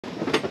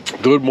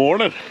Good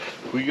morning.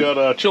 We got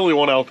a chilly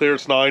one out there.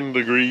 It's 9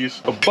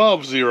 degrees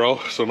above zero,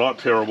 so not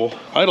terrible.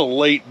 I had a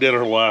late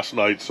dinner last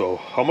night,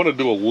 so I'm gonna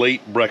do a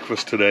late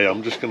breakfast today.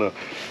 I'm just gonna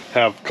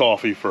have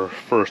coffee for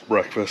first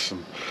breakfast,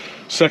 and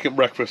second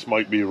breakfast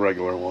might be a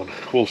regular one.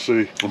 We'll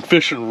see. I'm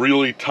fishing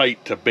really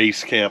tight to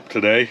base camp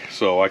today,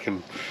 so I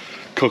can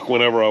cook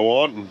whenever I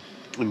want and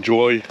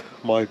enjoy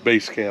my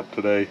base camp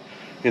today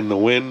in the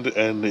wind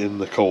and in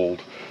the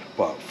cold.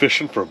 But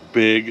fishing for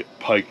big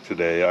pike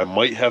today. I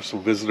might have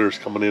some visitors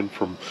coming in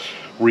from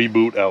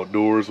Reboot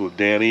Outdoors with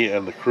Danny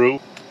and the crew,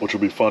 which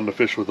will be fun to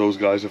fish with those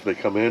guys if they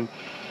come in.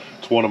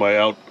 It's one of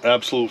my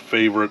absolute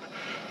favorite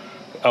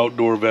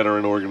outdoor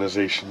veteran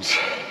organizations.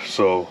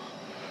 So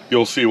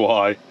you'll see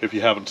why. If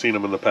you haven't seen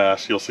them in the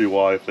past, you'll see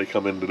why if they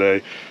come in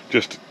today.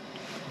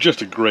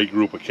 Just a great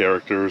group of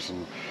characters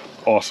and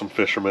awesome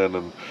fishermen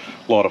and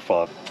a lot of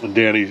fun. And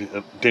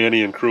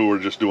Danny and crew are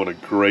just doing a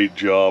great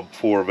job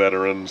for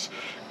veterans,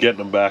 getting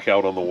them back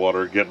out on the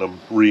water, getting them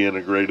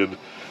reintegrated,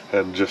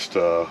 and just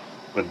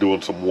and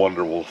doing some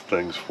wonderful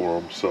things for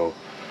them. So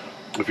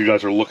if you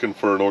guys are looking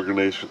for an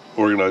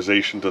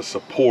organization to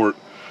support,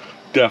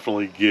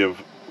 definitely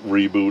give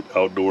Reboot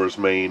Outdoors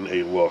Maine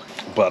a look.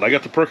 But I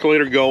got the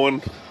percolator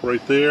going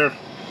right there.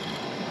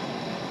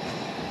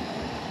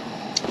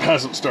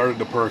 Hasn't started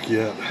to perk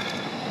yet.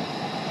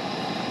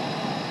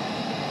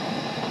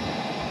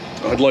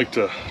 I'd like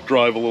to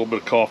drive a little bit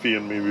of coffee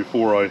in me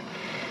before I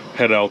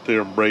head out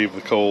there and brave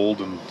the cold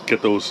and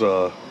get those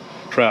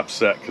traps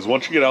set, because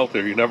once you get out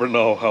there, you never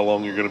know how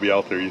long you're going to be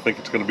out there. You think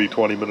it's going to be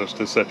 20 minutes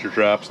to set your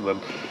traps, and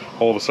then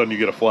all of a sudden you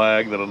get a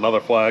flag, then another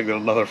flag, then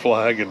another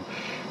flag, and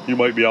you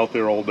might be out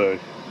there all day.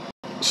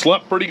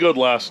 Slept pretty good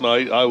last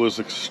night. I was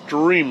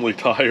extremely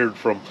tired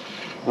from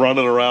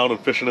running around and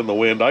fishing in the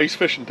wind. Ice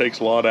fishing takes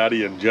a lot out of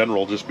you in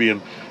general, just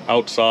being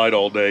outside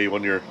all day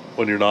when you're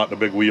not in a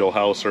big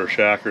wheelhouse or a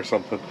shack or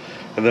something.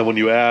 And then when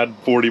you add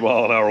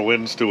 40-mile-an-hour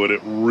winds to it,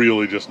 it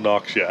really just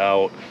knocks you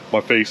out.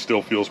 My face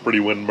still feels pretty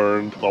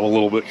windburned. I'm a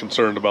little bit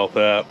concerned about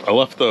that. I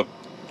left the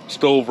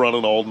stove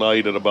running all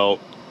night at about,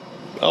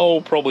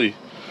 probably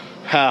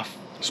half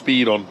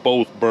speed on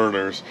both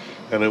burners,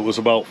 and it was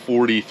about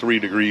 43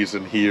 degrees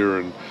in here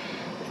and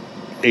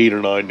 8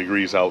 or 9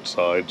 degrees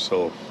outside.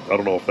 So I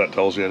don't know if that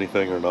tells you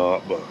anything or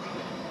not, but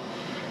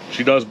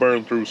she does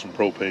burn through some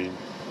propane.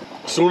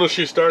 As soon as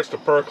she starts to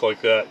perk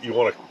like that, you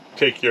want to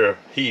take your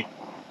heat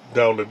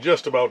down to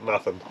just about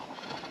nothing,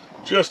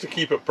 just to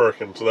keep it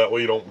perking, so that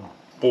way you don't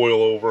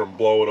boil over and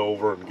blow it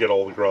over and get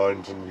all the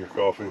grinds in your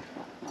coffee.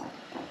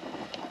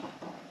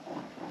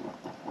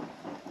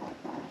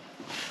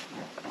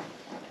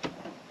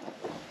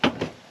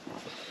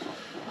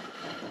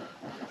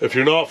 If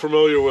you're not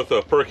familiar with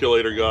a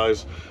percolator,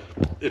 guys,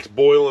 it's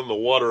boiling the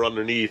water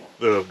underneath.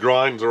 The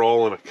grinds are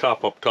all in a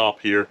cup up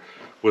top here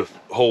with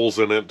holes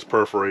in it. It's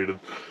perforated.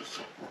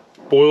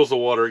 Boils the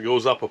water, it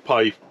goes up a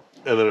pipe,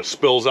 and then it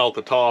spills out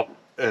the top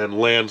and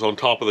lands on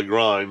top of the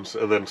grinds,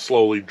 and then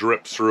slowly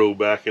drips through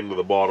back into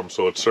the bottom,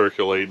 so it's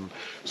circulating.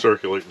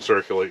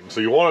 So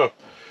you want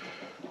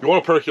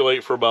to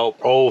percolate for about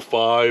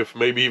 5,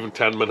 maybe even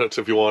 10 minutes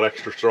if you want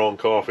extra strong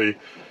coffee,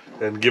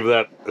 and give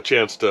that a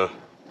chance to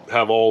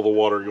have all the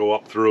water go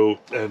up through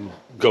and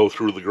go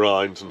through the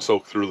grinds and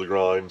soak through the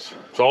grinds.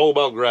 It's all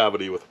about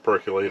gravity with a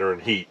percolator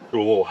and heat. Do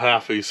a little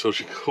halfie so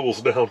she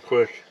cools down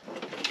quick.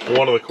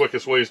 One of the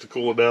quickest ways to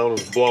cool it down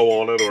is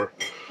blow on it, or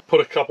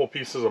put a couple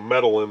pieces of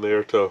metal in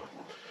there to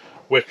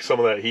wick some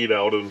of that heat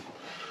out, and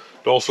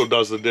it also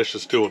does the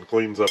dishes too and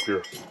cleans up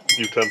your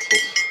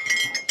utensils.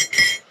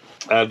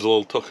 Adds a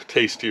little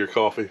taste to your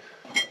coffee.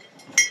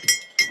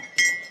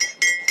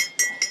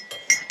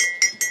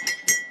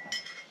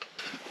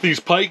 These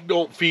pike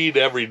don't feed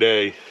every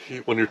day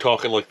when you're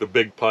talking like the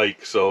big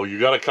pike, so you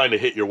got to kind of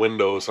hit your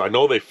windows. I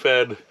know they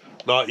fed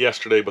not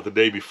yesterday, but the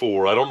day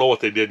before. I don't know what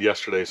they did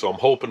yesterday, so I'm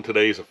hoping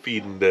today's a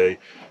feeding day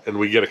and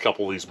we get a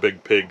couple of these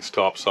big pigs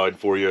topside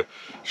for you,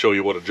 show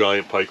you what a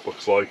giant pike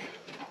looks like.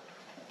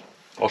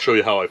 I'll show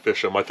you how I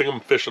fish them. I think I'm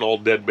fishing all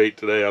dead bait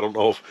today. I don't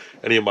know if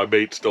any of my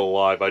bait's still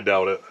alive. I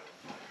doubt it.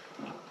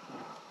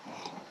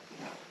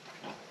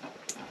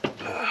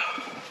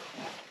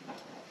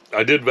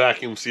 I did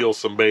vacuum seal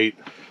some bait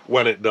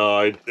when it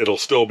died. It'll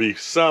still be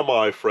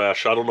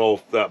semi-fresh. I don't know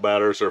if that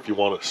matters or if you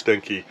want it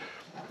stinky.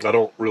 I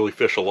don't really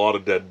fish a lot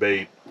of dead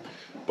bait,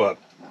 but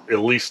at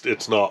least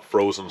it's not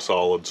frozen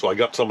solid. So I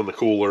got some in the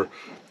cooler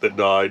that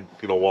died,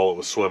 while it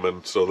was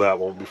swimming, so that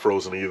won't be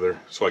frozen either.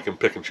 So I can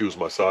pick and choose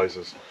my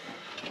sizes.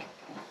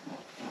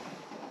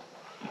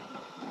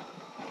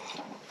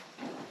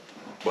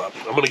 But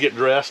I'm gonna get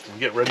dressed and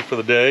get ready for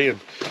the day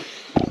and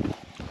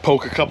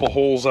poke a couple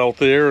holes out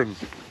there and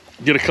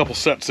get a couple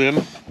sets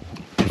in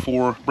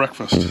before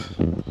breakfast.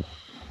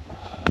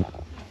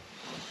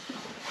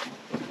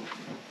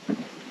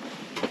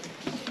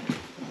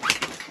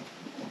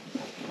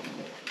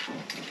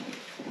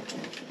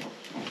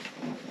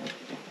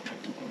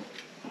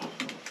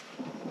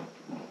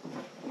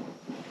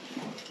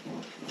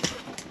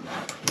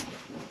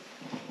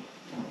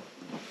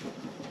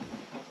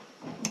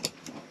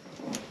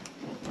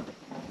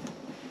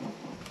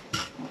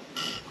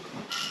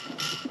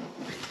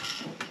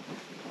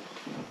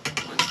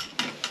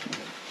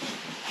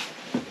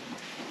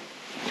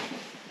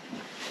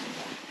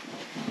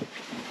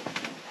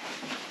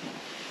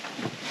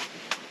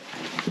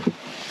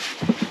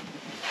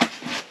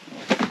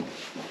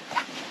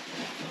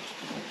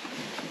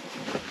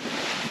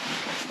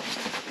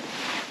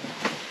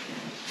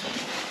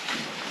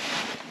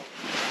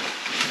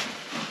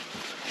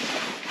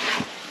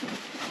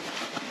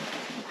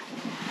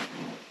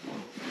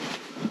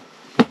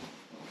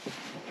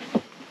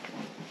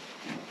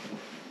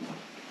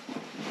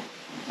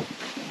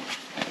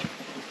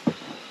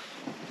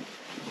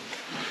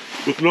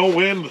 With no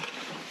wind,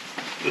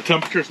 the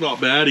temperature's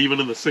not bad, even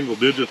in the single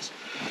digits.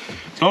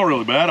 It's not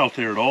really bad out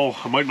there at all.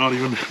 I might not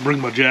even bring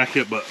my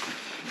jacket, but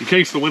in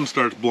case the wind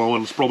starts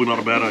blowing, it's probably not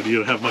a bad idea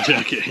to have my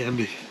jacket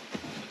handy.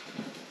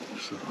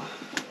 So,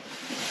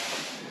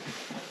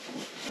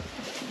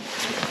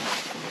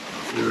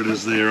 there it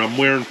is there. I'm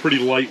wearing pretty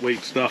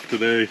lightweight stuff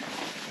today.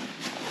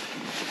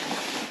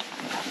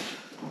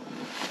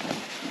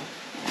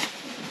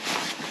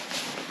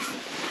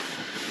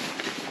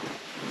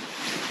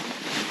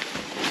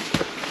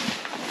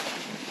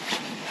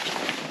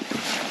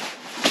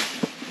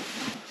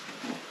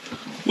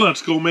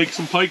 Let's go make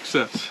some pike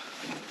sets.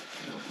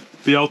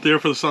 Be out there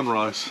for the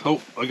sunrise. Oh,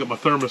 I got my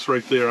thermos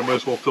right there. I might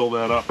as well fill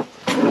that up.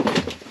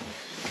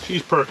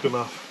 She's perked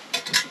enough.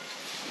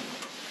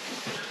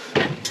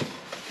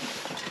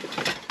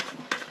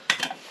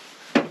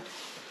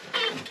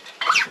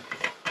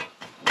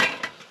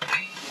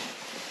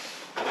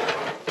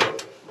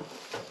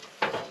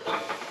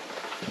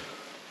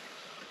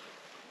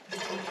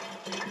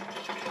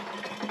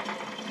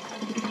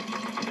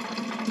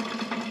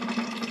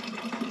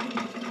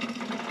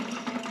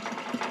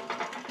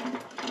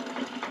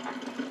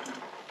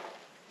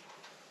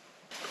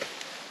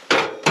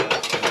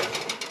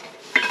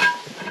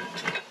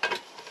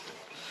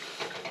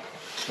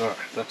 Alright,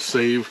 that's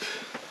saved.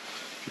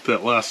 Get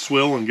that last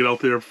swill and get out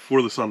there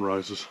before the sun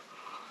rises.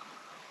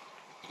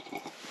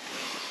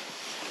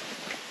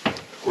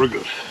 We're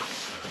good.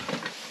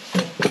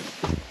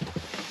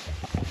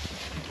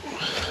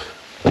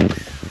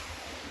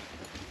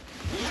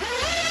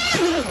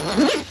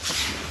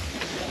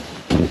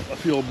 I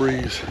feel a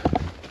breeze.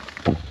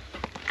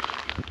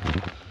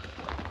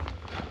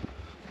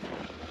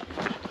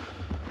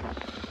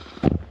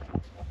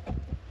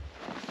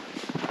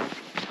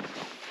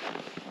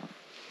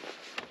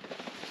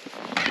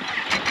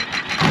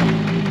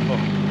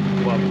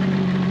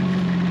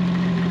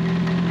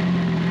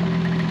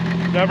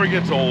 Never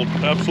gets old.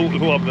 Absolutely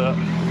love that.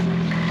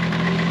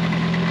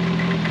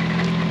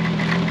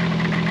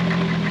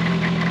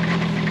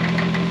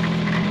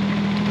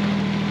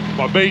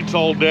 My bait's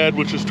all dead,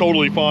 which is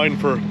totally fine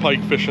for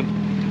pike fishing.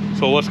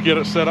 So let's get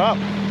it set up.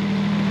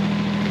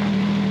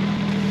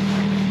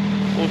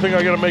 Only thing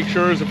I gotta make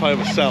sure is if I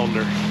have a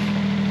sounder.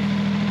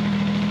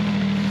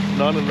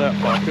 None in that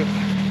pocket.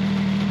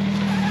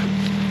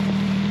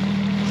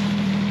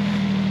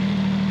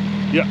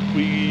 Yeah,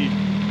 we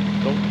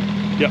don't.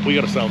 Yeah, we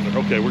got a sounder.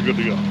 Okay, we're good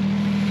to go.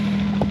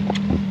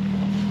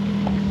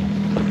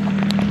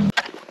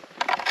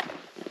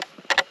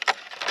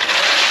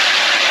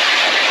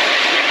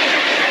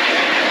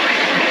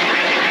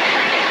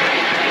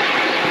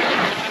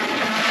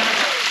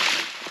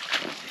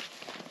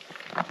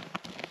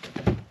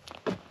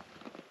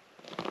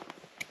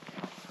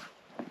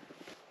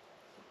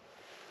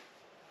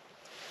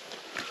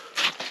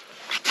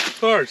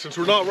 Alright, since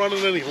we're not running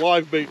any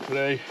live bait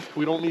today,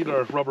 we don't need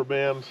our rubber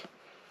bands,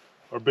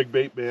 our big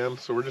bait band,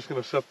 so we're just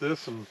going to set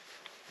this and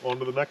on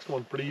to the next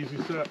one. Pretty easy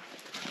set.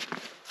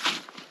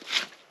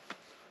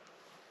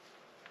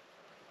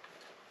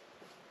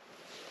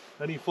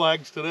 Any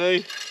flags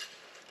today,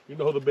 you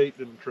know the bait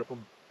didn't trip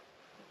them.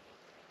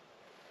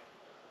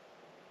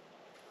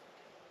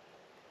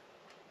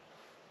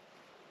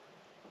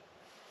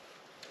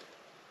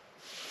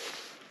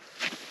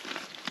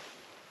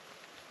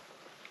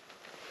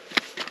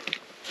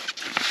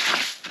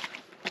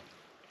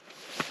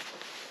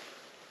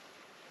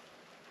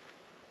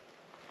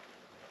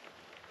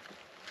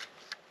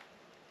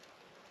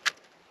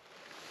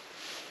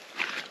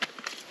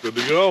 Good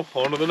to go.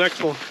 On to the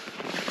next one.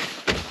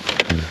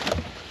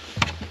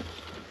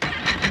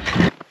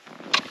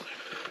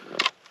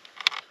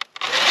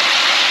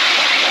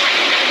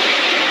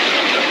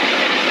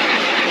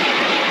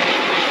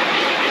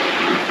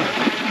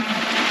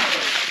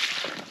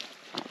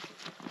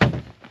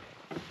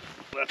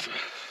 That's a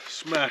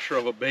smasher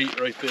of a bait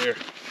right there.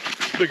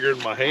 Bigger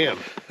than my hand.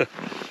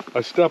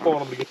 I step on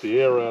them to get the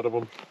air out of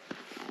them.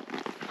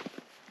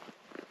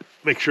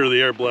 Make sure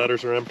the air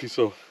bladders are empty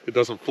so it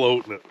doesn't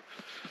float and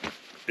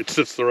it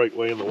sits the right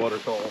way in the water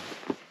column.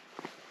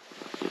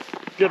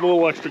 Getting a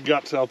little extra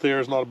guts out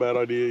there is not a bad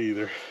idea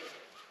either.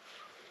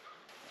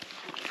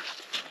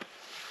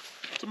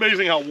 It's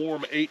amazing how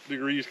warm 8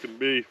 degrees can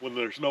be when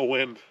there's no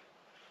wind.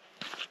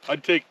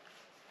 I'd take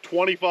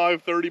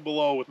 25, 30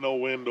 below with no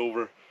wind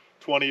over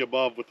 20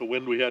 above with the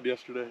wind we had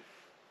yesterday.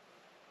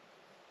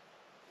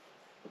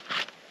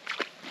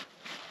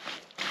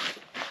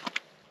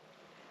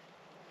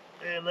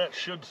 And that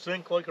should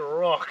sink like a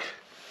rock.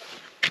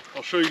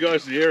 I'll show you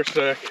guys the air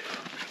sac.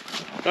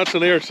 That's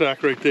an air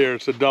sac right there.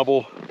 It's a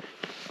double.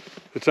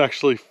 It's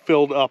actually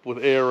filled up with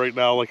air right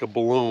now like a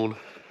balloon,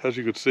 as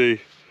you can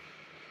see.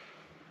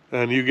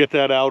 And you get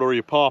that out or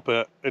you pop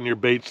it and your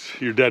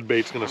dead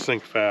bait's gonna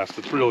sink fast.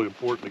 It's really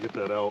important to get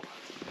that out.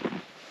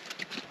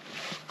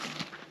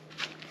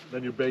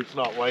 Then your bait's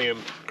not laying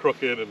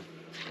crooked and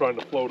trying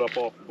to float up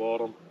off the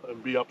bottom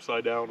and be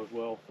upside down as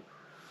well.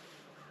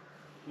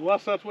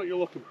 Unless that's what you're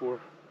looking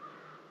for.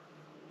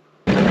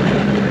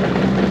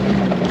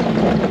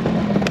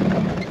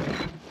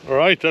 All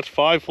right, that's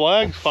 5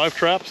 flags, 5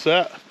 traps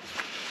set.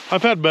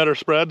 I've had better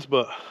spreads,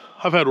 but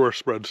I've had worse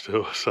spreads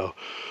too. So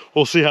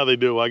we'll see how they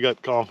do. I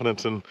got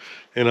confidence in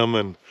them,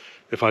 and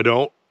if I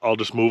don't, I'll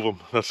just move them.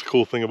 That's the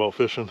cool thing about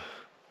fishing.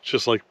 It's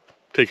just like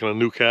taking a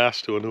new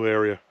cast to a new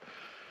area.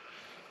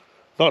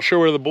 Not sure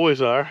where the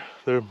boys are.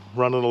 They're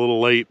running a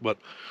little late, but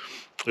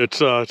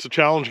it's a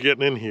challenge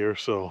getting in here.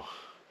 So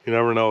you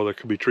never know. There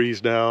could be trees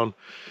down,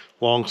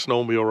 long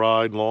snowmobile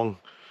ride, long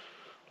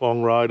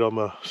ride on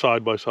the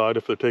side-by-side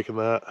if they're taking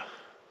that.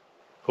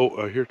 Oh,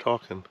 I hear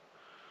talking.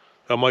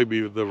 That might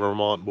be the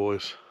Vermont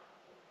boys.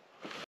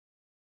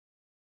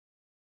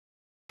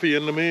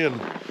 Into me and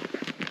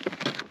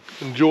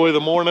enjoy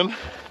the morning.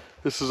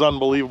 This is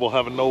unbelievable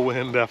having no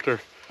wind after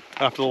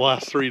the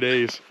last 3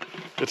 days.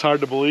 It's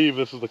hard to believe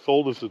this is the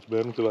coldest it's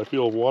been because I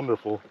feel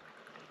wonderful.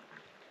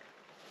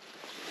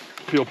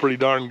 I feel pretty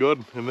darn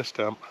good in this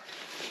temp.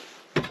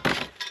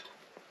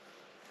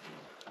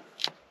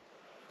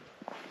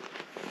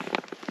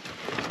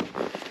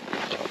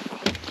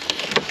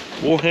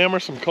 We'll hammer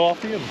some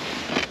coffee and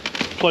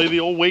play the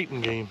old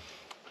waiting game.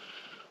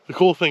 The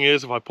cool thing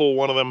is if I pull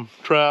one of them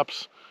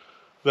traps,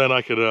 then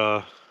I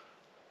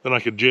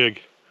could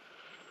jig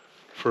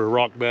for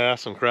rock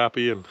bass and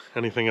crappie and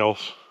anything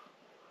else.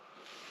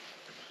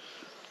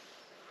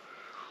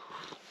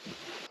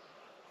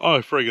 Oh, I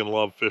friggin'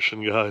 love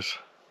fishing, guys.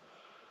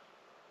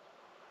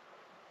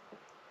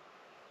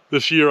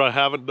 This year I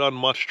haven't done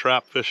much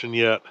trap fishing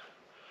yet.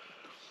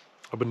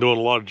 I've been doing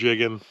a lot of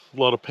jigging, a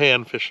lot of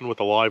pan fishing with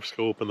a live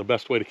scope, and the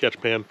best way to catch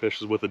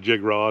panfish is with a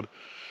jig rod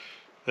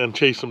and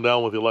chase them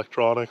down with the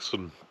electronics,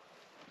 and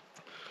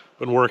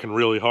been working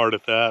really hard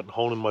at that and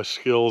honing my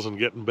skills and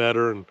getting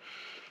better, and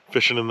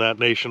fishing in that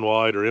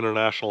nationwide or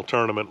international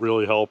tournament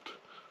really helped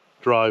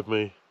drive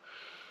me.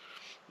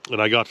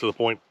 And I got to the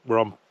point where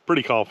I'm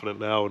pretty confident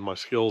now in my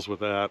skills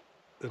with that,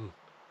 and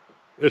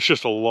it's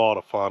just a lot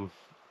of fun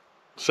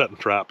setting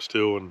traps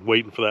too and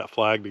waiting for that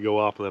flag to go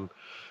up, and then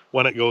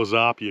when it goes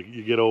up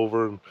you get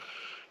over and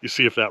you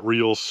see if that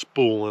reel's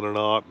spooling or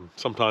not, and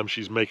sometimes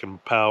she's making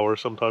power,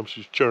 sometimes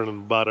she's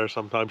churning butter,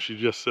 sometimes she's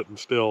just sitting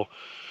still,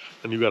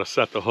 and you got to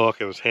set the hook,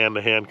 and it's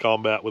hand-to-hand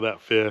combat with that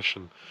fish,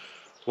 and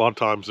a lot of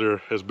times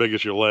they're as big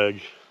as your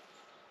leg.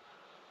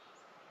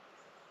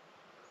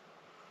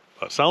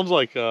 It sounds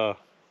like there's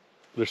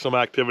some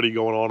activity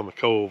going on in the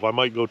cove. I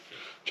might go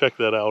check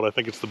that out. I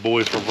think it's the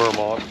boys from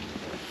Vermont.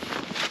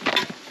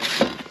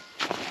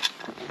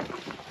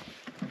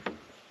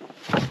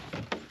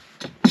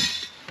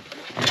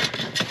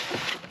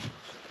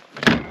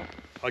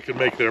 I could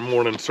make their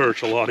morning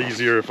search a lot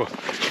easier if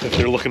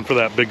they're looking for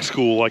that big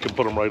school. I can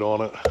put them right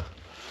on it.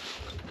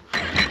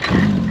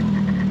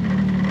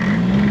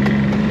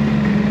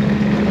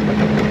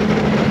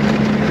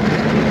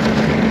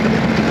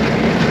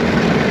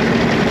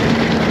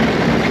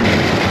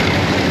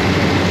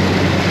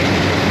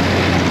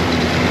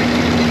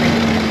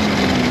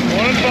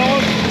 Morning,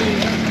 fellas.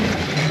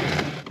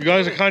 You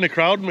guys are kind of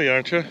crowding me,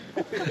 aren't you?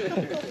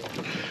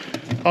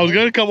 I was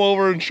gonna come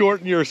over and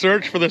shorten your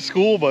search for this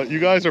school, but you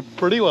guys are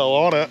pretty well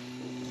on it.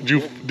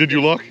 Did you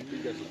look?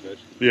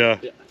 Yeah.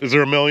 Is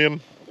there a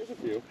million? There's a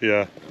few.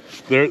 Yeah.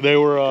 They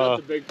were. Not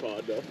the big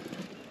pod though.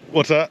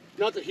 What's that?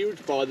 Not the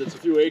huge pod. That's a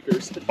few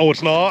acres. Oh,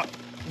 it's not.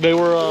 They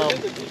were.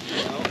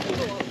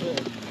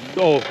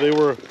 Oh, they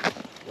were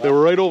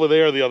right over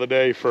there the other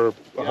day for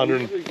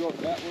 100.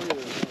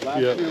 Last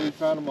year we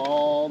found them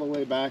all the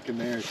way back in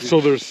there too.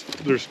 So there's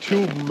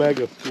 2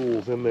 mega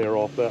schools in there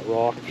off that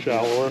rock,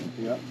 shallower.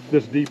 Yeah.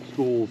 This deep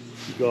school's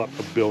got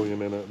a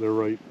billion in it. They're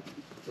right.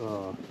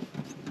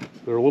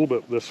 They're a little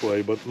bit this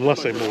way, but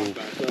unless they move.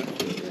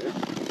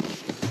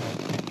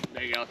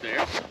 Big out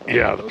there.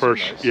 Yeah, the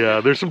perch. Nice.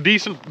 Yeah, there's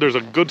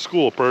a good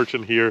school of perch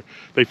in here.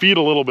 They feed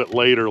a little bit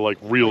later, like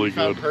really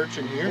good. Perch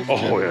in here?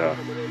 Oh yeah.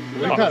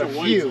 We got a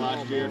few.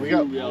 We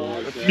got.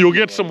 You'll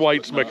get some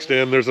whites mixed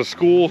in. There's a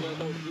school.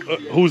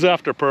 Who's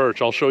after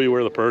perch? I'll show you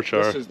where the perch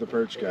are. This is the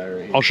perch guy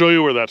right here. I'll show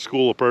you where that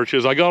school of perch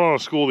is. I got on a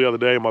school the other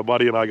day. My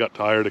buddy and I got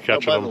tired of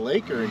catching them. By the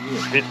lake or in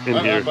here? In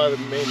here. By the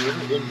main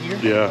river? In here?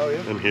 Yeah, oh,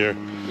 yeah, in here.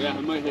 Yeah,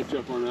 I might hit you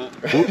up on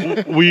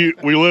that. we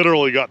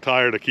literally got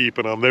tired of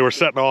keeping them. They were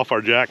setting off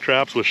our jack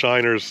traps with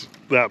shiners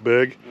that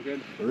big. Okay.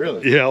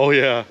 Really? Yeah. Oh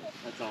yeah.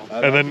 That's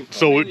all. And then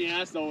so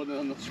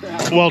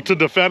well, to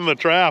defend the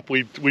trap,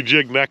 we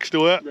jigged next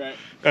to it, right.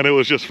 And it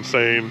was just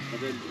insane.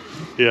 Okay.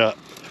 Yeah.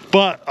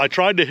 But I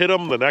tried to hit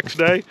them the next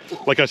day,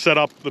 like I set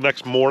up the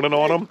next morning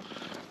on them,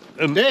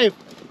 and Dave,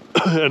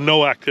 and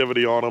no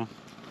activity on them.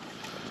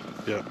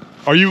 Yeah.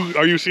 Are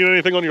you seeing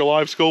anything on your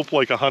live scope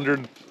like 100,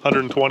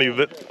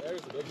 120?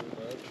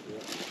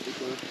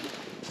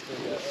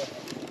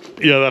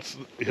 Yeah, that's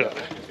yeah.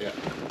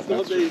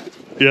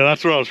 Yeah,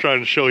 that's where I was trying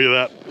to show you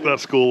that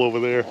school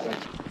over there.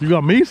 You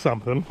got me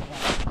something.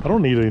 I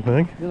don't need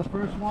anything. You're the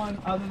first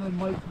one other than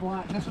Mike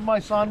Black. This is my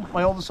son,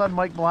 my oldest son,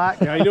 Mike Black.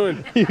 How you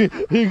doing?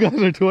 You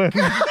guys are twins.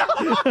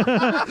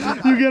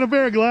 You get a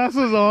pair of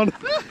glasses on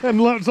and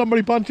let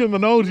somebody punch you in the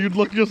nose, you'd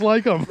look just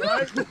like them.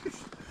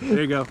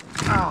 There you go.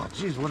 Oh,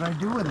 jeez, what did I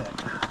do with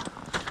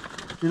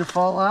it? Did it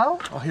fall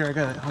out? Oh, here, I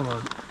got it. Hold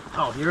on.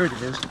 Oh, here it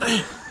is.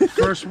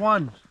 First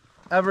one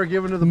ever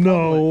given to the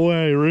No public.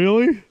 way,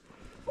 really?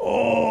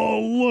 Oh,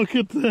 look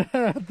at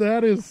that.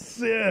 That is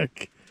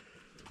sick.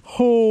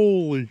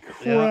 Holy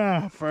crap.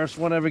 Yeah, first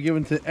one ever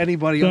given to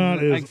anybody. That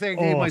I is think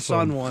I gave my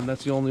son awesome. one.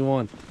 That's the only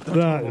one.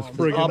 That is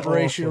friggin'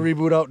 Operation awesome.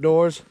 Reboot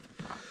Outdoors.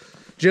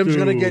 Jim's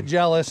going to Dude. get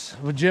jealous.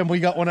 But Jim, we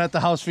got one at the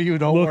house for you.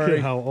 Don't Look worry.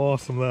 at how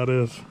awesome that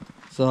is.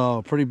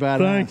 So, pretty badass.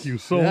 Thank you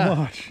so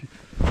much.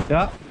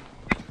 Yeah.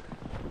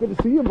 Good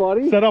to see you,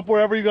 buddy. Set up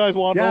wherever you guys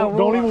want. Yeah,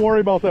 Don't even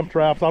worry about them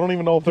traps. I don't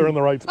even know if they're in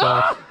the right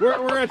spot. We're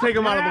gonna take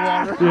them out of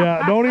the water.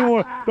 Yeah,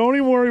 don't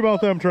even worry about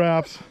them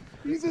traps.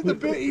 He's in the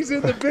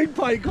big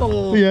pike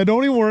hole. Yeah,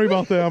 don't even worry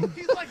about them.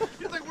 He's like,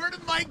 where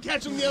did Mike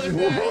catch him the other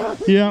day?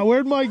 Yeah,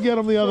 where'd Mike get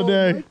them the other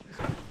day?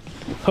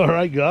 All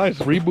right, guys,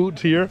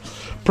 Reboot's here.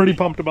 Pretty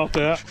pumped about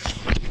that.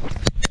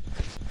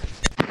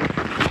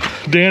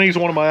 Danny's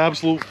one of my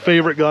absolute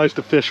favorite guys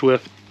to fish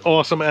with.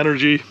 Awesome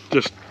energy,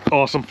 just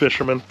awesome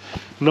fisherman.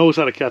 Knows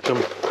how to catch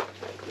them.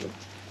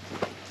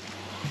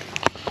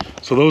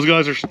 So those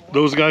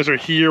guys are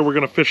here. We're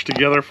gonna fish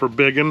together for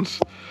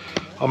biggins.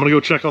 I'm gonna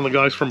go check on the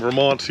guys from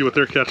Vermont, see what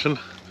they're catching,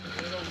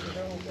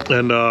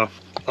 and I'm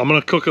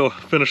gonna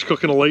finish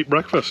cooking a late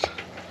breakfast.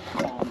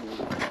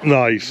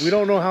 Nice. We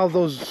don't know how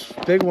those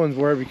big ones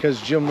were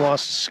because Jim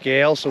lost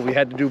scale, so we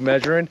had to do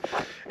measuring.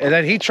 And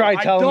then he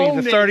tried telling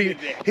me the 30.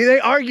 They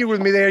argued with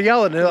me. They were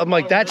yelling. And I'm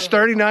like, that's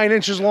 39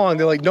 inches long.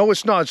 They're like, no,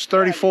 it's not. It's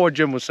 34.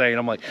 Jim was saying.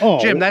 I'm like, Oh.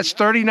 Jim, that's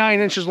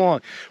 39 inches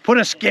long. Put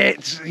a scale.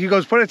 He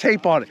goes, put a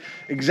tape on it.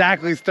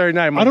 Exactly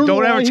 39. I'm like,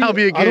 don't ever tell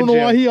me again, I don't know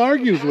Jim. why he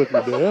argues with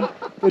me, man.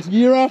 It's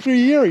year after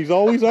year. He's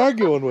always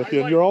arguing with you,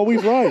 and you're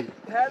always right.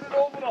 Had it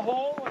over the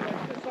hole and I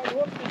just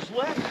unhooked the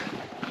slip.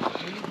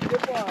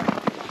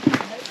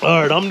 All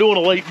right, I'm doing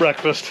a late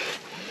breakfast.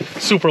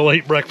 Super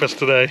late breakfast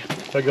today.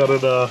 I got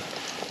it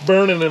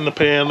burning in the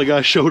pan. The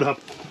guy showed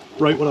up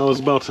right when I was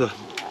about to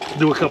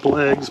do a couple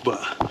eggs, but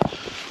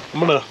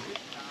I'm gonna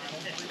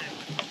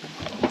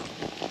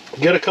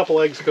get a couple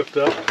eggs cooked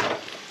up.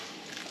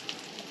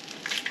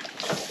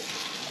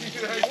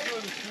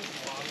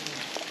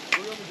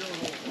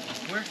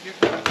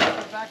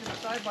 Back in the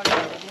side by going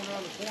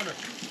around the corner.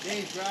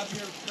 Dave, grab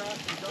your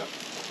straps and go.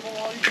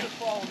 Oh, you just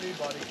follow me,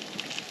 buddy.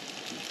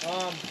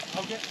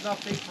 I'll get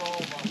enough bait for all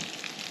of us.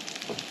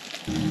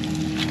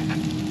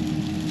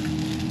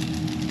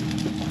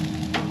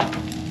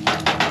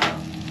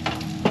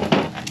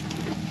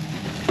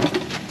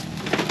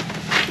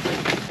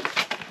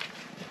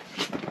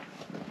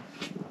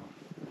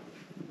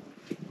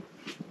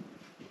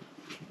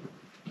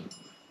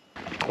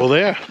 Well,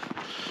 there.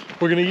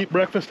 We're gonna eat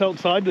breakfast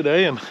outside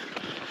today, and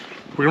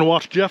we're gonna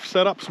watch Jeff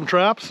set up some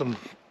traps and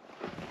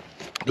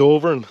go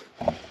over, and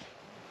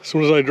as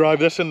soon as I drive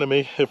this into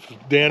me, if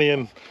Danny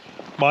and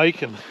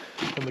Mike and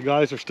the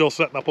guys are still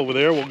setting up over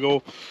there, we'll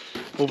go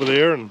over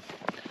there and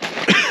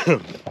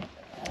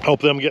help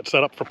them get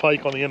set up for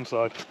pike on the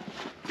inside.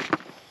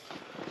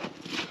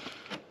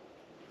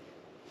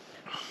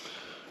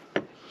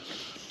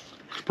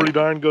 It's pretty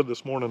darn good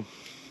this morning.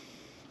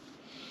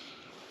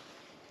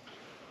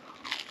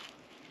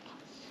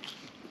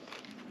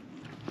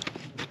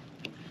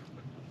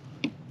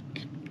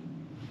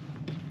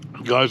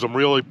 Guys, I'm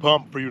really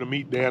pumped for you to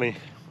meet Danny.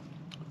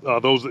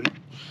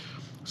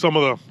 Some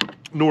of the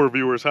newer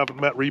viewers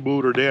haven't met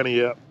Reboot or Danny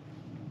yet,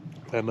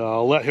 and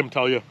I'll let him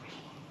tell you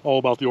all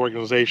about the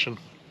organization.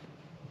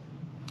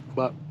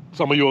 But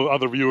some of you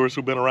other viewers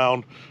who've been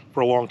around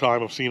for a long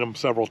time have seen him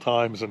several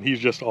times, and he's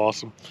just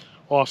awesome.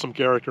 Awesome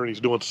character, and he's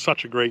doing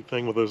such a great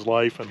thing with his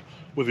life and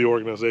with the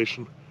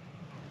organization.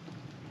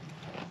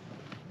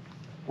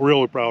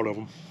 Really proud of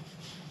him.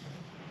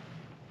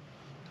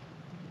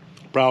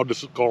 Proud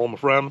to call him a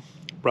friend.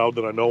 Proud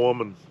that I know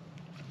him,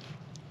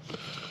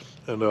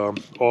 and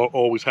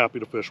always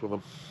happy to fish with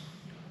him.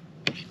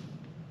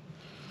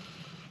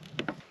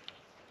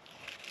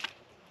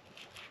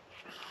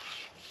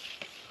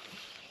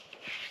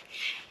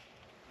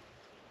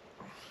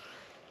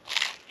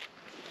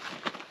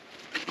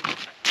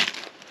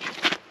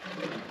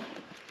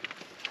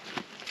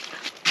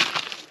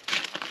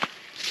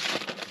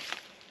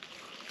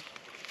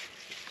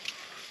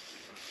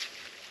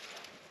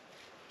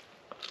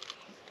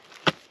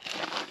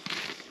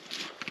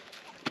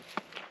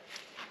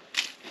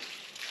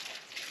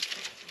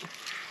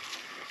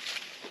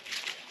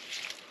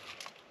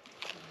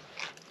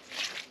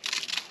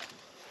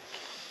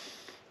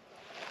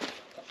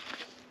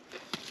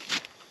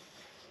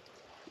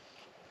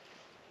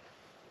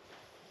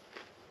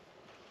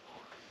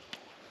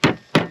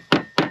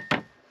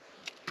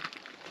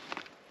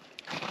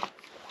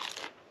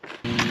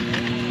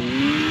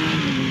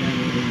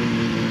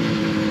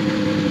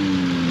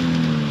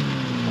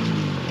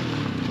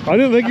 I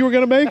didn't think you were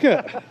going to make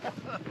it.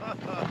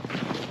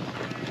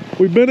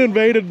 We've been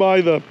invaded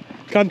by the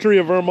country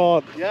of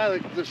Vermont. Yeah,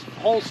 this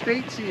whole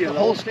state's here. The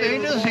whole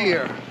state is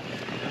here.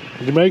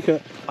 Did you make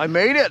it? I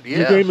made it, You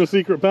yes. came the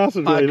secret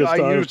passageway this I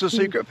time. used the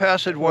secret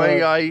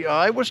passageway.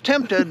 I was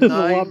tempted. It's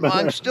a lot better.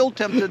 I'm still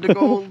tempted to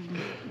go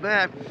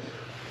back.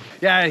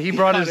 Yeah, he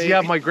brought his.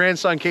 Yeah, my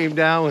grandson came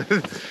down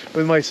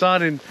with my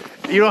son, and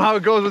you know how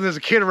it goes when there's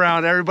a kid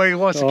around. Everybody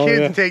wants a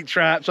kid to take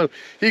traps, so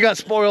he got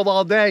spoiled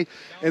all day.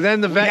 And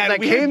then the vet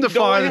that came to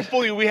farm.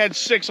 We had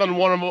 6 on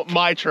one of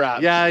my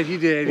traps. Yeah, he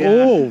did. Yeah.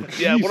 Oh,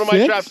 Yeah, geez, one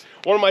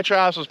of my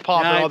traps was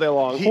popping all day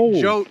long.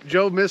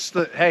 Joe missed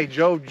the. Hey,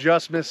 Joe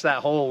just missed that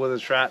hole with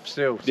his traps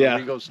too. So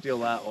we go steal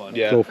that one.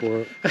 Yeah. Go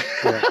for it.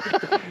 Yeah.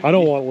 I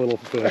don't want little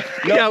fish.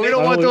 Yeah, we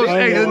don't want those.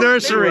 Hey, the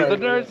nursery. The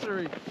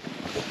nursery.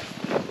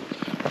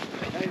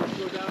 Hey, let's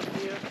go down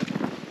here.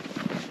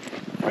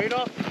 Right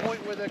off the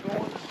point where they're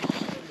going.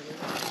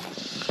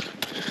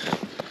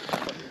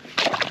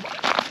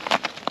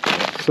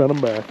 Send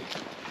them back.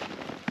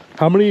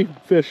 How many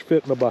fish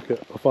fit in a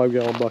bucket, a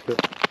 5-gallon bucket,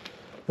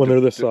 when they're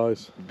this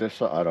size?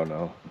 This, I don't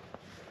know.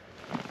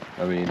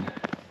 I mean,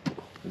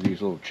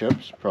 these little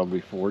chips,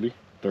 probably 40,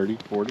 30,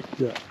 40.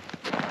 Yeah.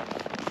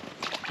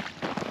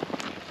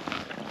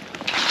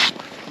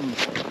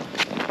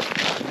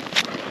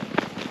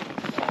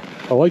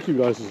 I like you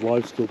guys'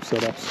 live scope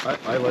setups.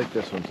 I like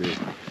this one too.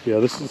 Yeah,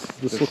 this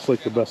looks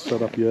like the best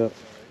setup yet.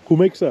 Who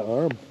makes that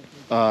arm?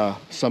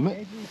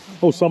 Summit.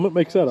 Oh, Summit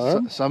makes that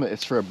arm? Summit,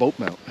 it's for a boat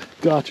mount.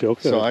 Gotcha,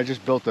 okay. So I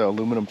just built the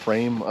aluminum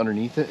frame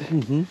underneath it,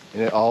 and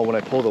it all, when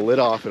I pull the lid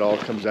off, it all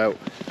comes out.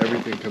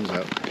 Everything comes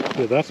out.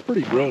 Yeah, that's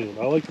pretty brilliant.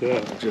 I like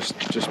that.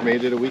 Just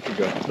made it a week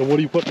ago. And what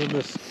are you putting in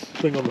this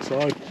thing on the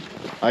side?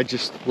 I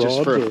just Rods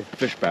for or? a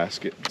fish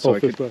basket. So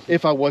Fish basket.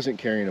 if I wasn't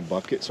carrying a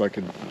bucket, so I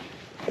could,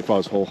 if I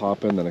was hole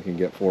hopping, then I can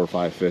get 4 or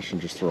 5 fish and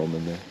just throw them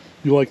in there.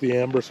 You like the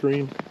amber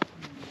screen?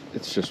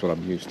 It's just what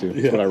I'm used to.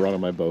 Yeah. It's what I run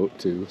on my boat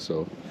too.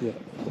 So Yeah.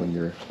 when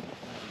you're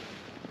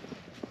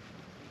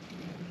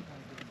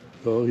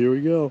Oh, here we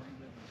go.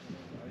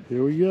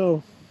 Here we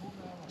go.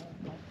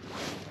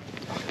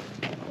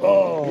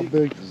 Oh,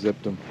 big.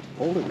 zipped them.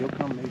 Hold it, you'll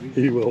come maybe.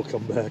 He will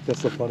come back.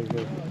 That's the funny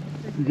thing.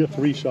 You get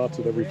 3 shots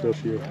at every fish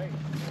here.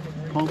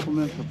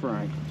 Compliment for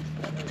Frank.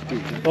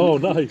 Oh,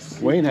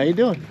 nice. Wayne, how you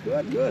doing?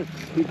 Good.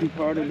 Keep you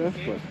part of this,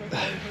 but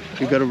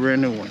you got a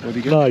brand new one. What do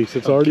you got? Nice.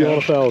 It's already on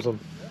 1,000.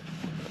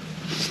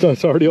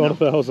 It's already on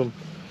 1,000.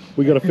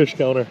 We got a fish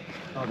counter.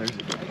 Oh, there's a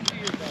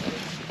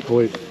Oh,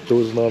 wait, it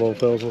was not on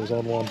 1,000. It was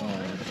on 1.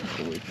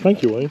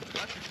 Thank you, Wayne.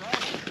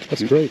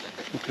 That's great.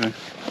 Okay.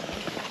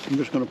 I'm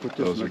just going to put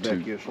this Those in are the deck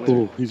two. here.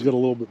 Oh, he's got a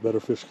little bit better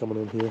fish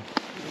coming in here.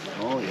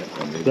 Oh,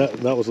 yeah.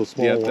 That was a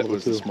small one. That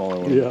was the smaller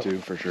one Yeah. too,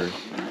 for sure.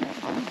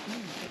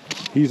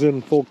 He's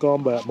in full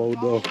combat mode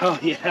though. Oh,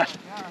 yeah.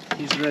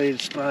 He's ready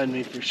to spine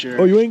me for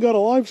sure. Oh, you ain't got a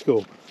live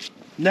scope.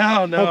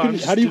 No.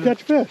 How do you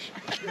catch fish?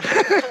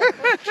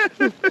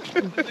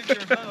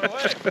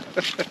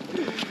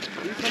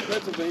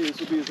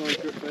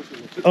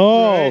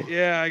 Oh, Right,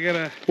 yeah, I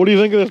gotta. what do you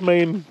think of this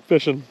Maine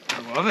fishing?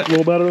 I love A it.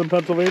 little better than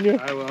Pennsylvania?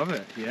 I love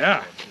it.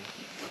 Yeah.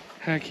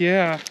 Heck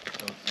yeah.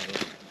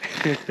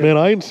 Man,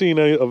 I ain't seen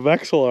a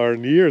Vexilar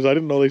in years. I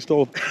didn't know they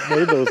still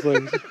made those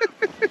things.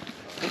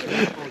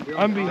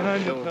 I'm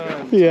behind the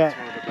times. Yeah.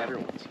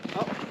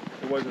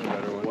 It wasn't a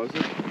better one, was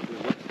it?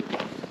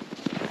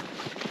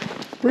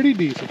 Pretty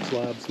decent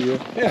slabs here.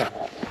 Yeah.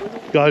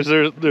 Guys,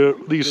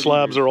 these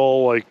slabs are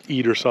all like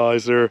eater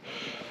size. They're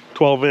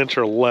 12-inch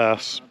or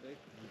less.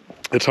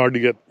 It's hard to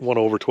get one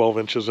over 12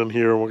 inches in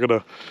here.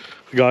 The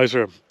guys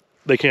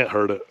they can't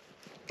hurt it.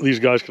 These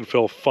guys can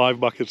fill 5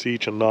 buckets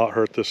each and not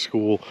hurt this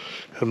school,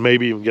 and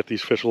maybe even get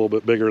these fish a little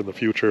bit bigger in the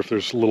future if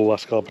there's a little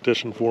less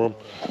competition for them.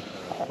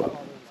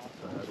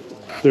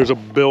 There's a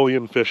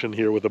billion fish in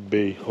here with a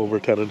B over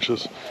 10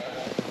 inches.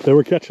 They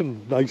were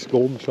catching nice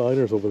golden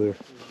shiners over there.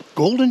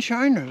 Golden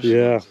shiners.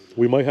 Yeah,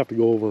 we might have to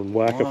go over and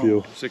whack a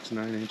few.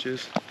 6-9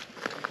 inches.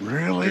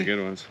 Really? They're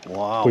good ones.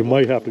 Wow. We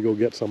might have to go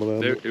get some of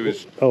them. It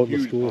was out in the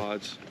huge school.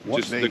 pods. What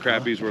Just bait, the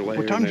crappies were laying.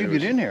 What time did you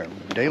get in here?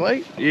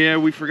 Daylight? Yeah,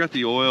 we forgot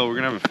the oil. We're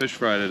gonna have a fish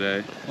fry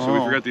today, so we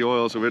forgot the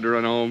oil. So we had to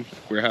run home.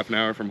 We're half an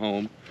hour from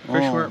home.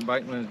 Fish weren't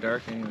biting when it's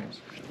dark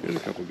anyways. There's a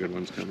couple good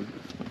ones coming.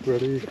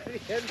 Ready? At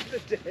the end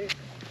of the day,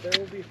 there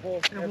will be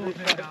holes every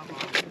time.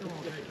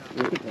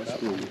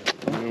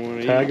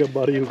 Tag a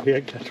buddy who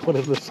can't catch one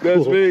in the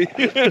school.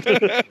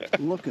 That's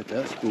me. Look at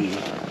that spoon.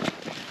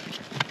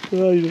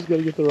 Well, you just got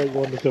to get the right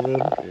one to come in.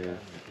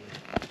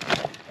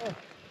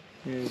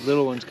 Yeah,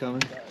 little one's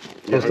coming.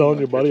 I was telling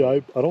you, buddy, I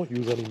don't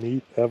use any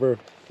meat ever.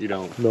 You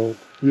don't. No,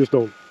 you just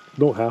don't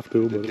have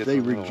to. But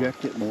They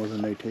reject it more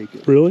than they take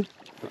it. really?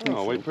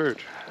 Oh, white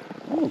perch.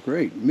 Oh,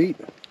 great. Meat.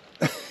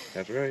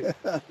 That's right.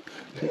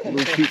 Take a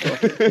little piece off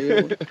the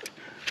tail.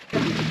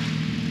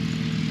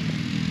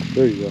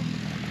 There you go.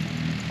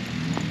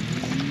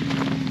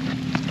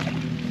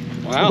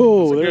 Wow.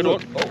 Oh, that's a there's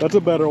good one. that's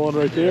a better one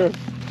right there.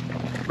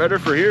 Better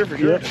for here for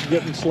sure. Yep,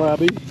 getting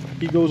slabby.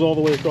 He goes all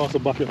the way across the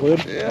bucket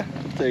lid. Yeah,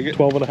 take it.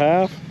 12 and a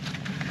half.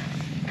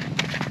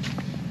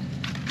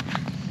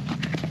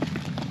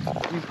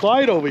 He's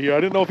quiet over here.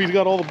 I didn't know if he's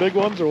got all the big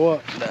ones or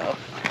what. No.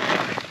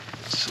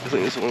 I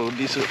think it's one of the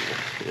decent.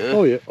 Yeah.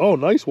 Oh yeah. Oh,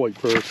 nice white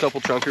perch.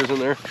 Couple chunkers in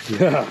there.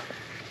 Yeah.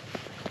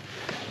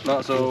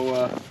 Not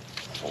so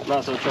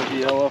chunky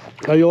yellow.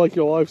 How you like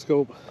your live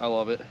scope? I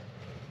love it.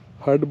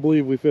 Hard to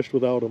believe we fished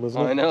without him,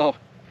 isn't it? I know.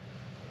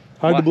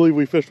 Hard to believe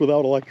we fished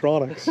without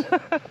electronics.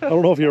 I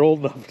don't know if you're old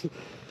enough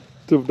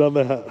to have done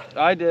that.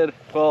 I did.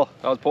 Well,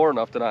 I was poor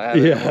enough to not have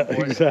it. Yeah,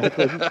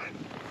 exactly.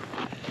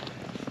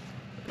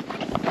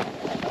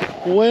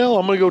 Well,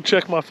 I'm gonna go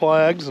check my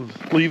flags and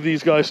leave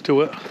these guys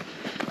to it.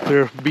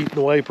 They're beating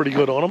away pretty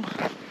good on them.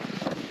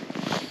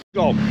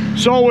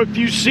 So if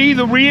you see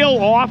the reel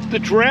off the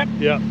trip,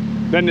 Yeah.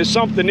 then there's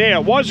something there.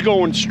 It was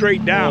going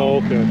straight down. Oh,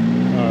 okay.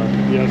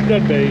 Yeah, it's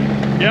dead bait.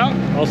 Yeah.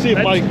 I'll see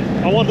if Mike.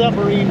 I want that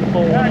marine to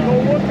pull. Yeah,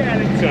 go look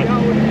at it. See Okay. how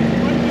it is.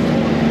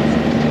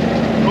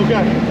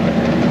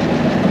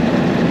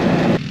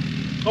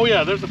 Okay. Oh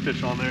yeah, there's a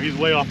fish on there. He's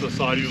way off to the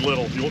side. He's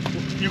little.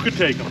 You could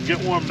take him. Get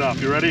warmed up.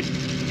 You ready?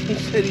 He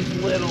said he's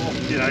little.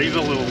 Yeah, he's a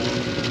little one.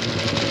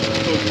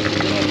 So,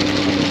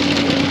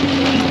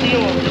 you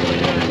feel him.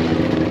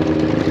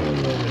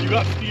 You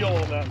got steel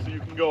on that, so you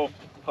can go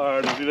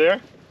hard. Is he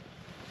there?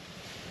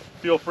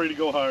 Feel free to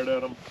go hard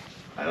at him.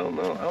 I don't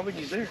know. I don't think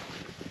he's there.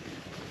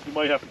 You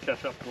might have to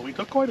catch up to him. We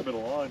took quite a bit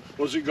of line.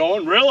 Was it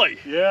going? Really?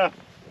 Yeah.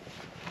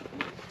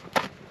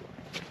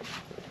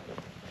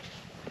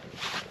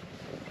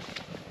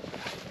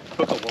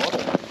 Took a lot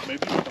of line.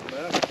 Maybe he'll come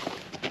back.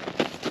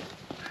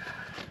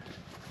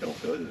 Don't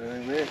feel there's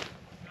anything there.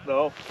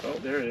 No. Oh,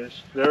 there it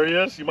is. There he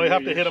is. You might There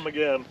have he to is. hit him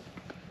again.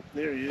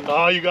 There he is.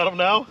 Oh, you got him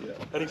now? Yeah.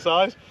 Any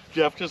size?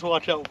 Jeff, just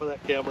watch out for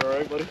that camera, all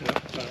right, buddy?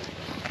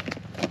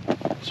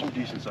 Some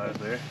decent size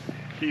there.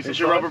 Decent It's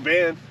your size. rubber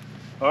band.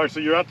 All right, so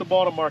you're at the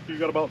bottom mark. You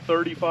got about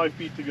 35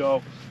 feet to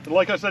go. And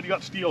like I said, you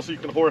got steel, so you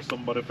can horse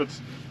them. But if it's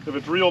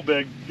real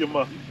big, give them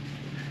a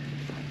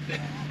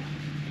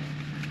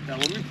Now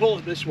let me pull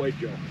it this way,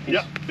 Joe.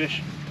 yeah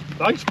fish.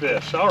 Nice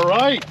fish. All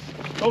right.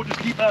 Oh, just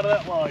keep out of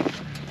that line.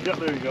 Yeah,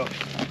 there you go.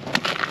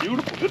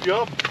 Beautiful. Good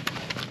job.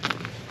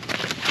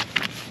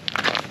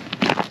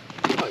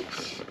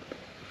 Nice.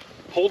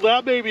 Hold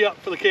that baby up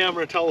for the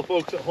camera and tell the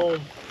folks at home.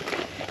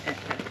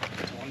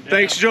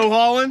 Thanks, Joe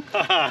Holland.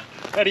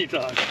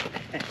 Anytime.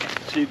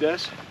 See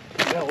this?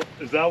 Yeah,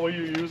 is that what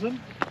you're using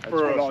That's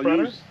for what a I'll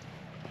spreader? use.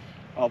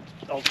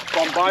 If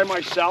I'm by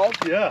myself,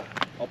 Yeah.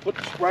 I'll put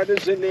the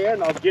spreaders in there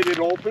and I'll get it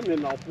open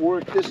and I'll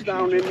work this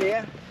down in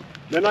there.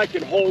 Then I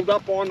can hold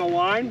up on the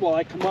line while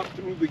I come up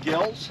through the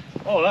gills.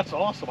 Oh, that's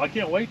awesome. I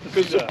can't wait to see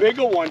Because the that.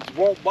 bigger ones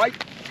won't bite,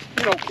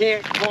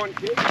 can't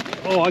concave.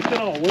 Oh, I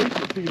cannot wait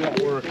to see that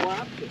work.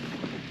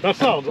 That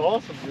sounds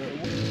awesome, Jerry.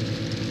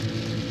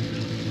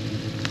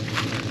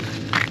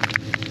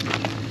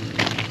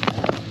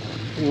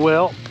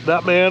 Well,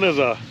 that man is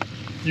a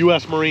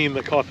U.S. Marine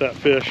that caught that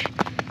fish,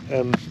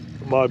 and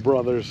my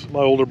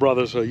older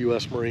brother's a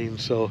U.S. Marine,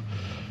 so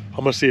I'm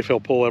gonna see if he'll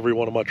pull every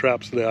one of my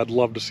traps today. I'd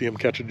love to see him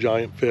catch a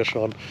giant fish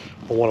on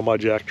one of my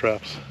jack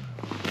traps.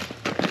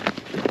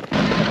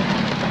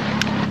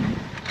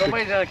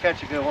 Somebody's gonna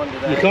catch a good one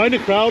today. You kind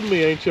of crowded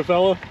me, ain't you,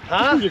 fella?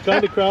 Huh? You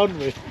kind of crowded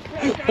me.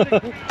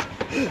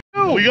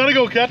 We gotta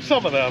go catch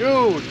some of them.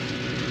 Dude.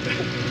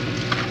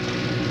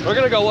 We're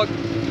gonna go look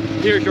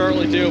here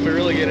shortly too. If we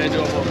really get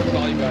into it, we'll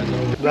call you guys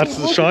over. That's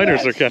the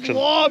shiners they're catching.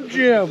 Slob,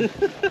 Jim.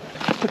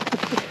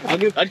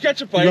 I'd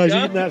catch a You pike, guys huh?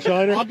 eating that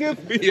shiner? I'll give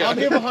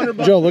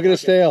 $100. Joe, look at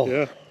his tail.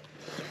 Yeah.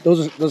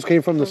 Those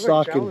came from the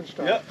stocking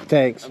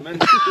tanks.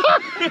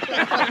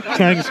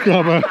 Tank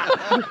scrubber.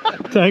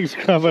 Tank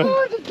scrubber.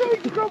 Oh, the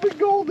tank scrubbing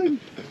golden.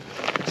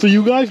 So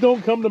you guys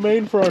don't come to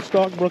Maine for our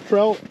stock brook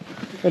trout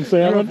and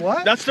salmon?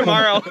 What? That's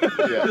tomorrow.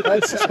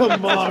 That's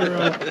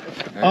tomorrow.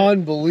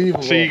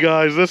 Unbelievable. See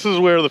guys, this is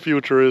where the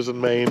future is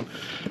in Maine,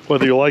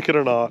 whether you like it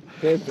or not.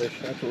 Panfish,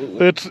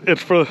 absolutely.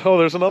 It's for, oh,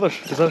 there's another,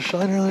 is that a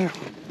shiner there?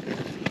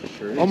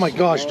 Oh my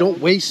gosh, don't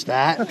waste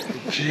that.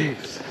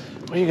 Jeez.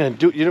 What are you gonna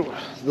do? You don't.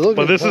 Look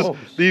But at this is, those.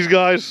 these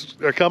guys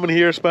are coming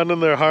here, spending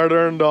their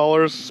hard-earned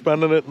dollars,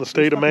 spending it in the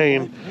state of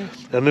Maine,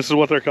 and this is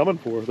what they're coming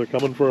for. They're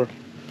coming for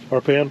our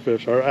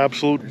panfish, our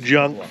absolute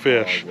junk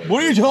fish.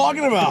 What are you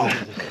talking about?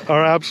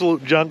 Our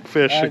absolute junk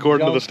fish,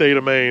 according to the junk. state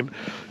of Maine,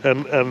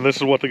 and this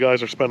is what the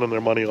guys are spending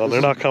their money on.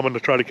 They're not coming to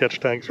try to catch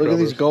tank Look scrubbers. at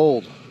these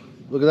gold.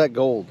 Look at that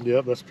gold.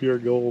 Yep, that's pure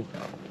gold.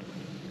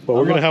 But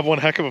we're gonna have one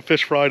heck of a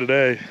fish fry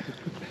today.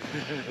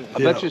 I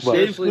bet you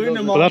seriously.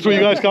 But that's what you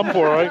guys come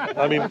for, right?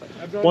 I mean,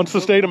 once the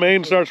state of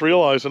Maine starts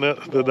realizing it,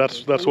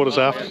 that's what it's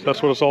after.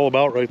 That's what it's all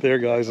about, right there,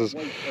 guys. Is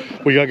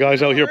we got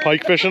guys out here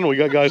pike fishing, we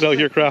got guys out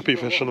here crappie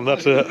fishing, and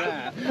that's it.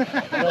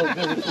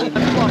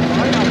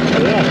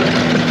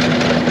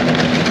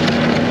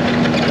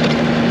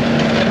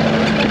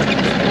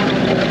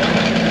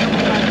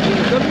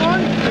 Good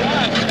one?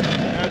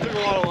 I took a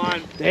lot of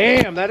line.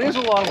 Damn, that is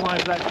a lot of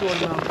lines that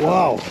short amount.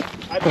 Wow,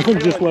 that thing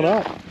just went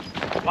up.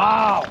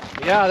 Wow.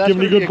 Yeah, that's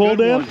Giving you gonna good be pull,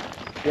 Dan? one.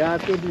 Yeah,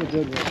 it's gonna be a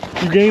good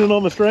one. You gaining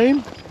on the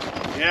strain?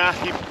 Yeah,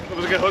 it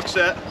was a good hook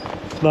set.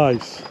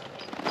 Nice.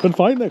 Been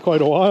fighting it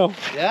quite a while.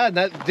 Yeah, and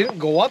that didn't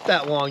go up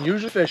that long.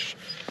 Usually fish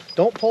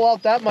don't pull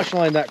out that much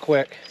line that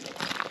quick.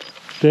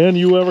 Dan,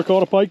 you ever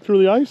caught a pike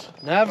through the ice?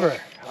 Never.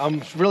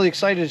 I'm really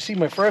excited to see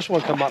my first one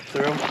come up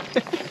through.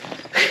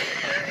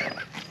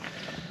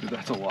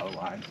 That's a lot of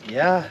line.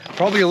 Yeah,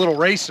 probably a little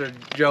racer,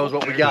 Joe, is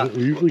what we got.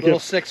 We usually Little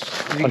get- 6.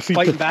 Is I he see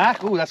fighting the-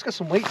 back? Ooh, that's got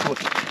some weight to it.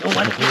 Don't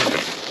let it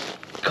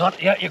go.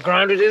 Cut, yeah, you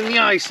ground it in the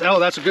ice. Oh,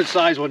 that's a good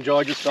size one, Joe.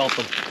 I just felt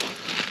them.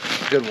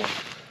 Good one.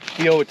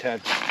 He over 10.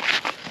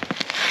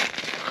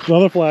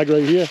 Another flag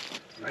right here.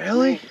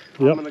 Really?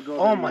 Yep.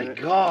 Oh my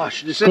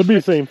gosh. This Could be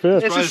the same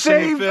fish. It's the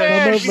same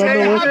fish.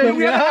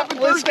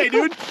 Thursday,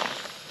 dude.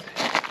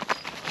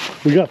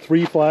 We got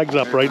 3 flags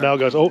up right now,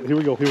 guys. Oh, here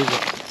we go. Here we go.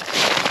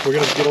 We're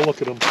gonna get a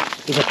look at them.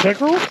 Is it a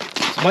pickerel?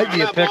 Might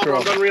be a pickerel.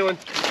 I'm done reeling.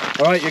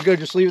 All right, you're good.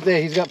 Just leave it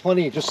there. He's got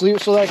plenty. Just leave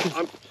it so that I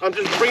can. I'm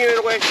just bringing it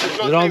away. Is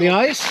it on the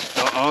ice?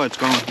 Oh, it's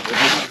gone.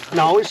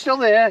 No, he's still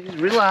there. He's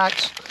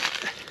relaxed.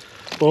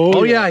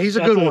 Oh yeah, he's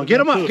a good one. Get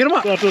him up. Get him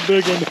up. That's a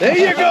big one. There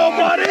you go,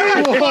 buddy.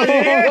 I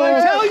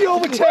tell you,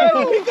 over 10. He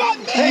got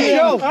me. Hey,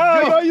 Joe.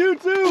 I got you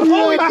too.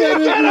 Oh, he did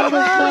get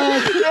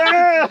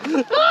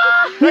him.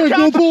 Here,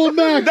 go pull him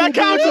back. That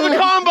counts as a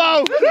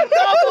combo.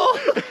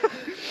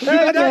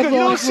 Hey, you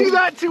don't see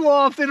that too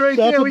often right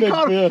That's there. a We big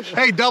caught him. fish.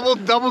 Hey, double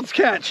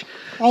catch.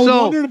 I was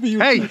wondering if you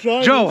used hey, two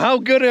giants. Joe, how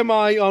good am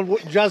I on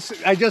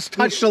I just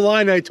touched the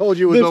line. I told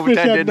you it was This over fish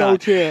 10, had didn't no I?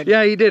 chance.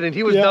 Yeah, he didn't.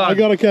 He was Yeah, done. I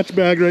got a catch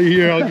bag right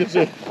here. I'll get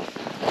you.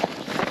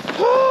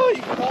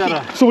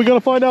 So we got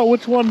to find out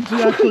which one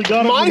he actually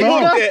got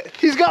it.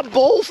 He's got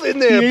both in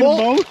there. He ate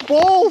both?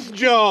 Both,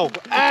 Joe.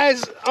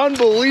 As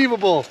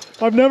unbelievable.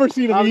 I've never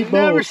seen him eat I've both.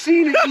 never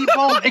seen it eat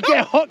both. It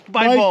get hooked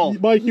by both.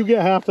 Mike, you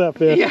get half that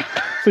fish. Yeah.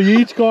 So you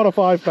each caught a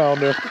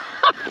 5-pounder.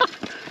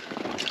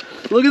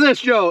 Look at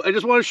this, Joe. I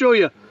just want to show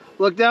you.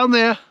 Look down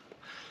there.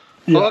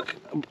 Yeah.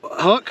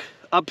 Hook,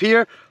 up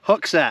here,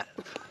 hooks that.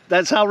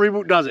 That's how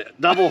Reboot does it.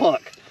 Double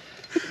hook.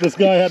 This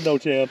guy had no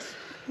chance.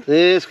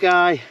 This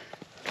guy.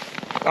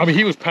 I mean,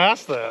 he was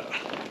past that.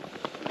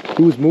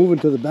 He was moving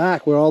to the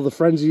back where all the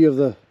frenzy of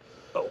the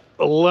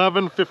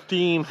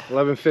 11:15.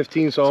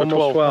 11:15, so almost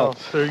 12 12.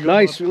 pounds. There you go.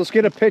 Nice. Let's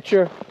get a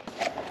picture.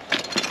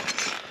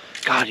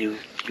 God, you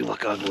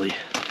look ugly.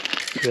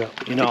 Yeah.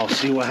 You know,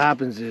 see what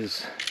happens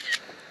is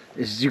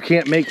you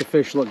can't make the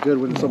fish look good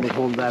when someone's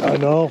holding that up. I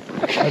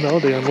know,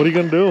 Dan. What are you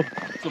gonna do?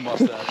 It's a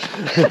mustache.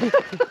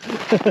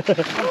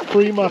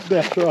 Free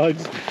mustache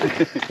rides.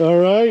 All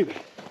right.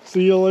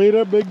 See you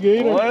later, big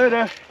gator.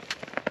 Later.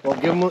 Well,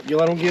 you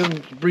let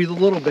him breathe a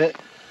little bit.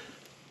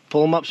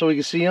 Pull him up so we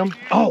can see him.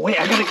 Oh wait,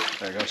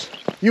 there it goes.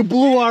 You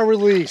blew our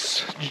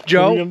release,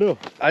 Joe. What are you gonna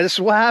do? This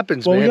is what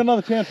happens, Well, man. we got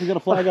another chance. We got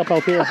a flag up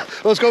out there.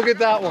 Let's go get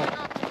that one.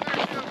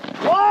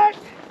 What?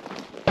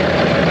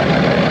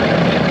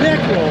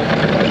 Pickerel.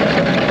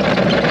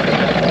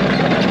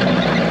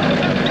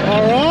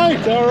 All right.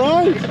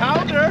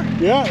 Pounder.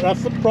 Yeah,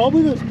 that's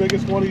probably the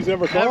biggest one he's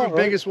ever caught. The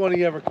biggest one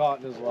he ever caught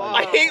in his life.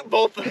 I hate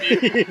both of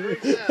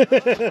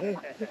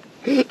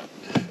you.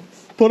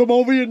 Put him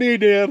over your knee,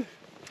 Dan.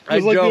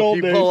 Just like the old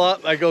he days. pull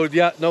up. I go,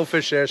 yeah, no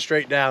fish there,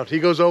 straight down. He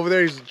goes over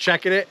there. He's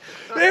checking it.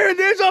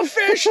 There's a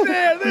fish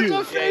there. There's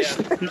a fish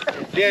there.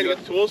 Dan, you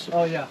got the tools?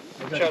 Oh yeah.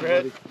 Chop your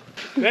head.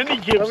 Then he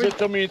gives it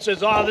to me and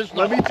says, "Oh, this."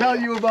 Let me tell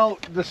you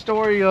about the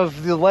story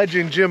of the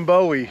legend Jim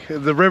Bowie,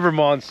 the river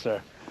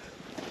monster.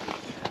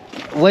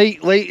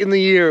 Late in the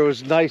year, it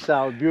was nice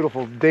out,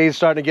 beautiful. Days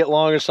starting to get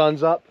longer,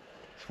 sun's up.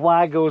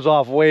 Flag goes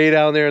off way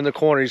down there in the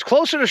corner. He's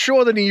closer to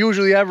shore than he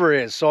usually ever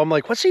is. So I'm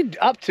like, what's he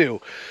up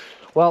to?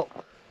 Well,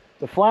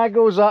 the flag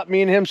goes up,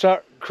 me and him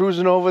start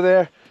cruising over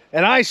there.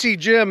 And I see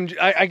Jim,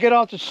 I get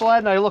off the sled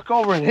and I look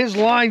over and his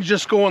line's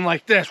just going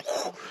like this.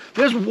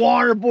 There's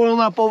water boiling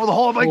up over the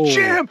hole. I'm like,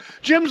 Jim!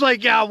 Jim's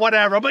like, yeah,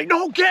 whatever. I'm like,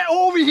 no, get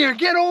over here,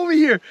 get over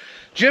here.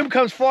 Jim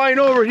comes flying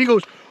over and he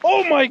goes,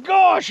 oh my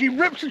gosh, he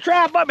rips the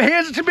trap up,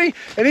 hands it to me,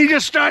 and he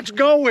just starts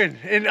going.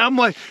 And I'm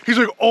like, he's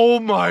like, oh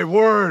my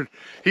word.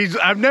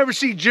 I've never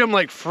seen Jim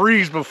like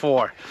freeze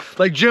before.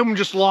 Like Jim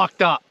just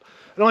locked up.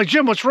 And I'm like,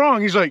 Jim, what's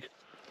wrong? He's like,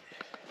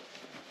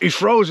 he's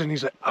frozen.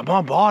 He's like, I'm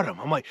on bottom.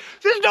 I'm like,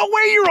 there's no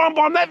way you're on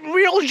bottom. That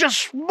reel's just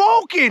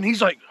smoking.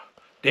 He's like,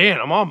 Dan,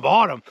 I'm on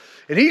bottom.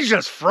 And he's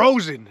just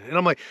frozen. And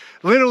I'm like,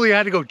 literally I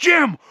had to go,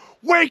 Jim,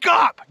 wake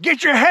up.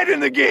 Get your head in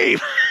the game.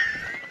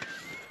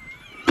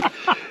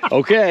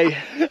 Okay.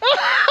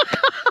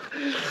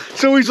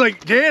 So he's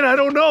like, Dan, I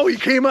don't know. He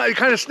came out, he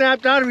kind of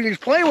snapped out of me. He's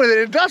playing with it.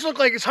 It does look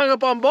like it's hung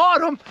up on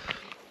bottom.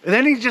 And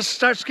then he just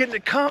starts getting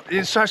it come.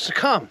 It starts to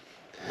come.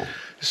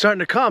 It's starting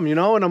to come, you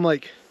know? And I'm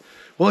like,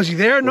 well, is he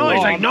there? No.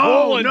 He's like,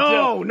 no.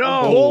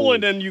 I'm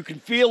pulling, and you can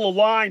feel the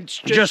line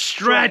just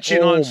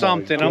stretching on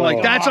something. I'm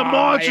like, that's a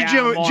monster,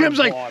 Jim.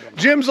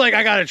 Jim's like,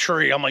 I got a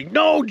tree. I'm like,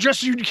 no,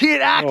 just you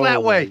can't act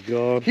that way.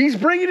 God. He's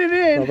bringing it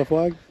in. Another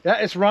flag? Yeah,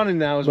 it's running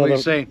now, is what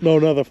he's saying. No,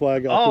 another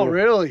flag out Oh, there.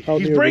 really? Out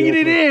He's near bringing the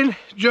it opening. in,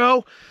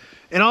 Joe,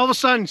 and all of a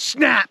sudden,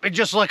 snap, it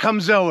just like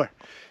comes over.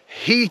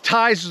 He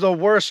ties the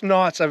worst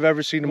knots I've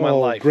ever seen in my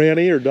life.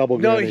 Granny or double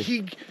No,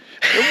 granny?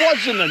 It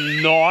wasn't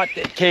a knot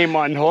that came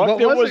unhooked.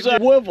 What It was was it? a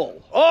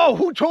swivel. Oh,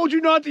 who told you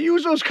not to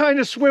use those kind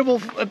of swivel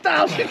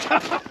 1,000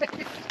 times?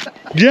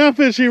 Jeff,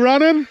 is he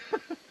running?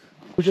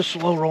 We're just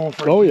slow rolling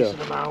for Oh, a yeah.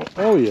 decent amount.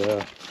 Oh,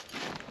 yeah.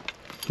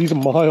 He's a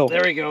mile.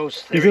 There he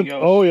goes. He's in,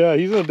 oh, yeah,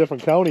 he's in a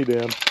different county,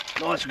 Dan.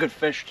 Oh, that's a good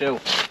fish, too.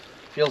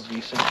 Feels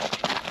decent.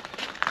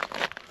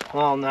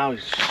 Well, now he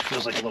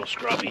feels like a little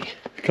scrubby.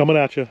 Coming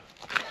at you.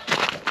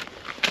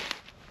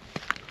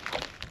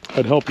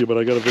 I'd help you, but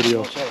I got a video.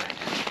 Oh, it's all right.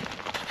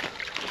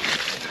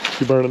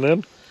 You burning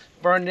in?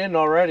 Burned in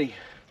already.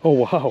 Oh,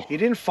 wow. He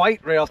didn't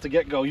fight right off the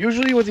get-go.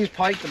 Usually with these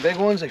pike, the big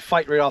ones, they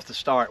fight right off the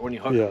start when you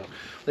hook them.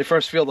 They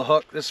first feel the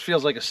hook. This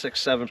feels like a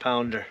 6-7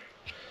 pounder.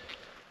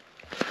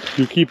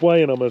 You keep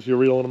weighing them as you're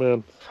reeling them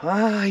in.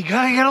 Ah, you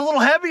got a little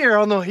heavier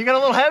on the. You got a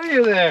little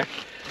heavier there.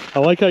 I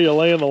like how you're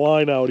laying the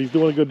line out. He's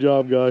doing a good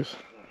job, guys.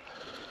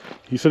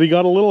 He said he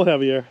got a little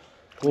heavier.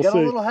 We'll see.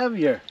 A little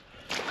heavier.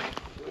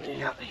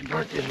 Yeah, he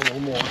burnt in a little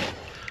more.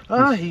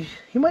 Ah, he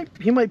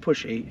might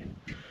push 8.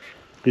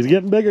 He's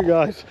getting bigger,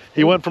 guys.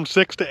 He went from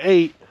 6 to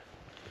 8.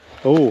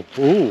 Oh,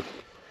 ooh.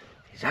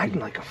 He's acting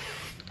like a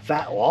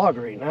fat log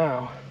right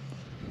now.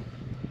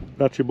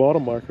 That's your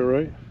bottom marker,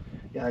 right?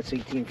 Yeah, it's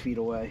 18 feet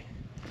away.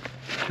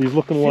 He's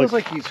looking Feels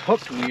like he's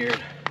hooked weird.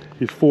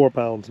 He's 4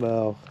 pounds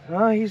now.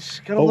 Ah,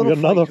 he's got a Oh, we little. got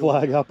another fight to him.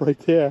 flag up right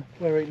there.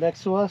 Wait, right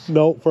next to us?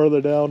 No,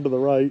 further down to the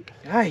right.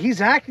 Ah, he's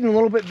acting a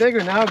little bit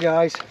bigger now,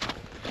 guys.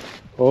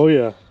 Oh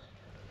yeah.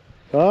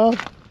 Huh?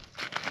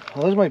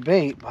 Well, there's my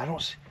bait, but I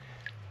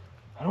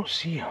don't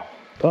see him.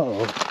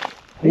 Uh-oh.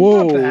 He's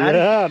Whoa, not bad.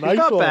 yeah, He's nice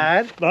not one.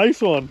 bad.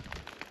 Nice one.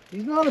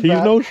 He's not a He's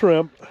bad. no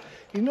shrimp.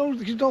 He's no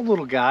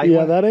little guy.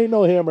 Yeah, that ain't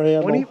no hammer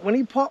handle. When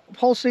he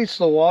pulsates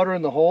the water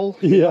in the hole,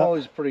 he's Yeah.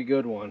 always a pretty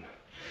good one.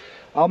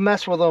 I'll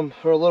mess with him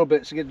for a little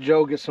bit to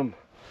get some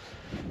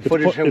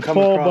footage of him it's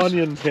coming Paul across.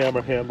 Bunyan's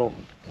hammer handle.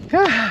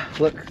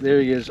 Look,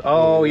 there he is.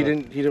 Oh, he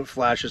didn't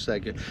flash us that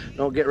good.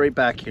 Don't get right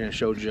back here and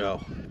show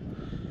Joe.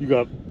 You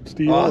got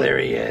Steve. Oh, there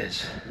he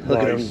is. Look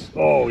at him. Nice.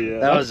 Oh yeah.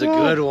 That was a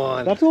good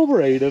one. That's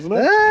over 8, isn't it?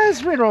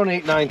 It's right around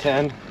 8, 9,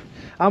 10.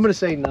 I'm gonna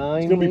say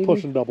 9. He's gonna be maybe.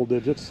 pushing double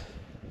digits.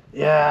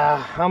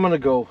 Yeah, I'm gonna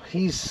go.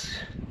 He's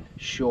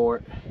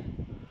short.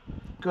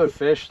 Good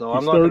fish though. He's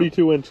I'm not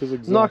 32 inches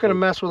exactly. I'm not gonna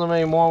mess with him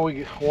anymore.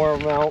 We wore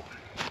him out.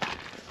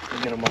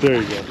 We get him up. There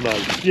you go.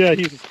 Nice. Yeah,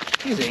 he's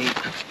 8,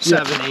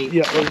 7, 8.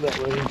 Yeah, in that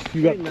range.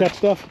 You got catch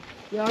stuff?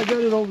 Yeah, I got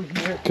it over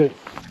here. Okay.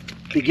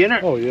 Beginner.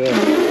 Oh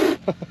yeah.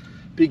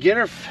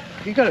 Beginner.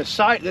 You got a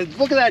side.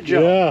 Look at that,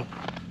 Joe. Yeah.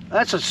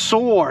 That's a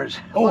sword.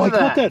 Oh, Look I at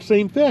caught that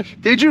same fish.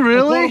 Did you I caught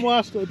really? him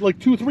last, like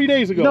 2-3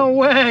 days ago. No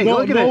way. No,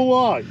 Look at no it.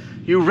 lie.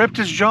 You ripped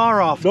his jaw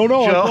off. No,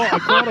 Joe. I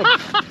caught him.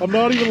 I'm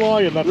not even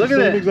lying. That's Look the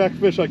at same it. exact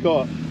fish I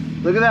caught.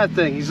 Look at that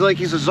thing. He's like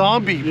he's a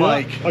zombie, Yeah,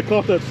 Mike. I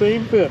caught that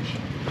same fish.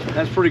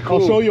 That's pretty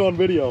cool. I'll show you on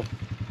video.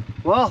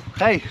 Well,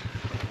 hey,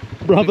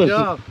 Brothers. good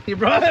job. You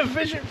brought that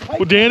fish in Pike.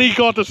 Well, Danny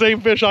caught the same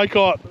fish I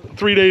caught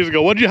 3 days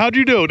ago. How'd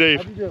you do, Dave?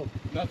 How'd you do?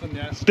 Nothing,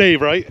 yeah. It's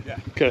Dave, right? Yeah.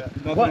 Okay.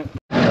 What?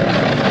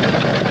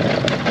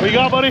 What you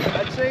got, buddy?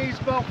 I'd say he's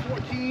about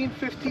 14,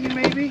 15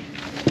 maybe.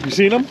 You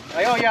seen him?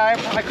 Oh yeah,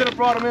 I could have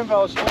brought him in, but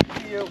I was looking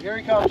for you. Here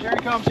he comes, here he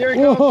comes, here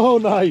he comes. Whoa,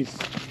 nice.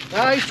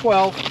 Ah, he's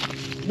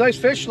 12. Nice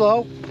fish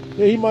though.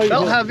 Yeah, he might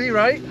Felt hit. heavy,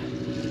 right?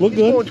 Look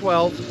He's good. going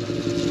 12.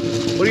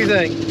 What do you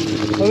think?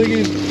 I think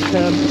he's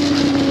 10.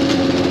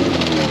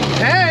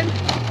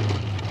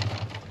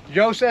 10?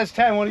 Joe says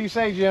 10. What do you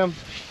say, Jim?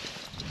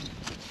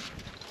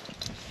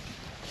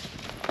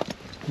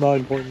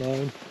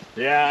 9.9.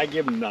 Yeah, I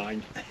give him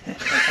 9.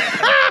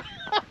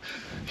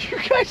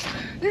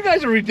 You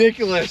guys are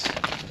ridiculous.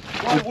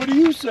 What do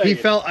you say?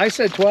 I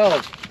said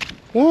 12.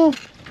 Well,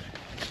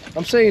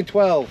 I'm saying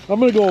 12. I'm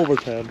going to go over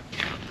 10.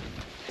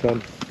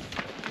 10.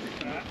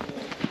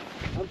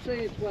 I'm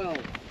saying 12.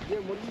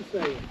 Jim, what are you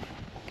saying?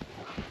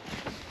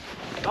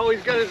 Oh,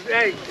 he's got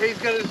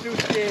his new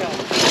scale.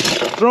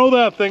 Throw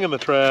that thing in the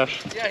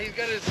trash. Yeah, he's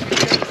got his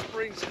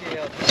spring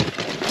scale.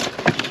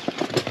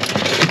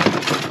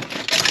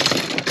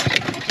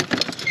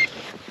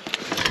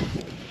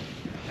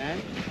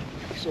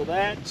 So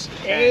that's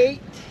 8.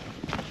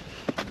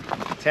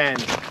 10.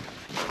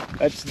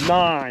 That's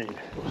 9.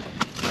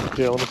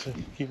 Yeah, let me see.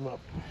 Keep him up.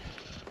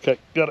 Okay,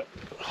 got it.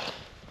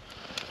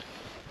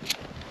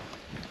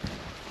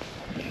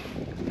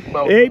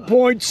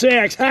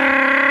 8.6.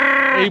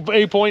 Ah!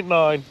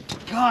 8.9.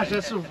 Gosh,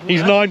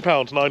 He's 9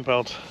 pounds. 9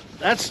 pounds.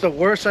 that's the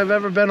worst I've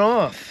ever been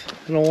off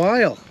in a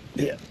while.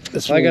 Yeah.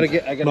 I gotta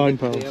get 9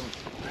 pounds.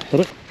 Got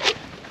it?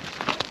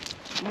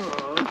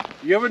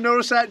 You ever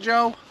notice that,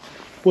 Joe?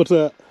 What's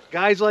that?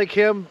 Guys like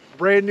him,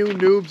 brand new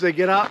noobs, they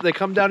get up, they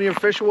come down here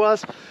and fish with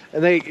us,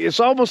 and it's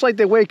almost like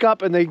they wake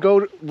up and they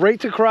go right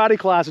to karate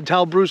class and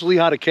tell Bruce Lee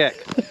how to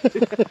kick.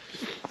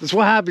 That's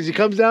what happens. He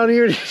comes down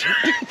here and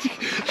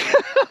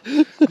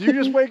you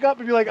just wake up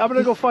and be like, I'm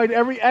gonna go find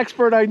every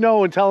expert I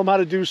know and tell them how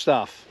to do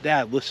stuff.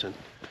 Dad, listen.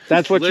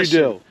 That's what you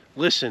do.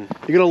 Listen.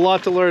 You got a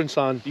lot to learn,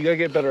 son. You gotta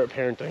get better at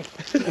parenting.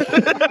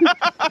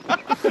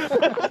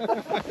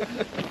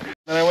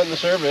 Then I went in the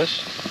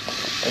service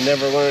and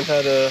never learned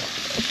how to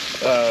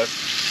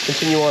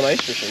continue on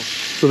ice fishing.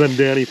 So then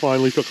Danny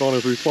finally took on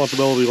his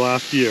responsibility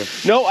last year.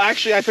 No,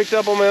 actually I picked it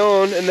up on my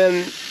own, and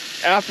then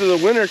after the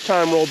winter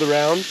time rolled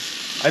around,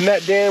 I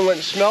met Dan and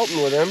went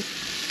smelting with him.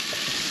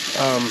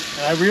 And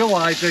I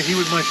realized that he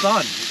was my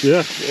son.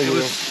 Yeah.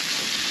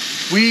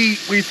 We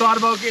thought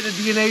about getting a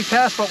DNA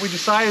test, but we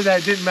decided that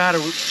it didn't matter.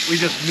 We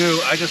just knew.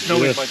 I just know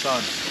he's my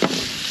son.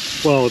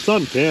 Well, it's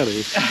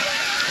uncanny.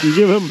 You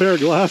give him a pair of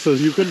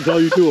glasses, you couldn't tell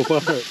you two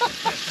apart.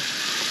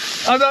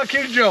 I'm not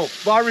kidding, Joe.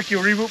 Barbecue,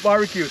 Reboot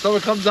Barbecue.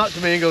 Someone comes up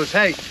to me and goes,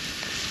 hey,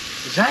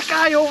 is that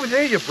guy over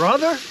there your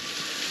brother?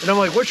 And I'm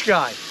like, which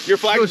guy? Your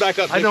flag's back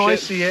up. I know, I dipshit.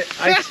 see it.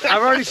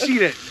 I've already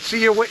seen it. See,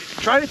 you're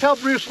trying to tell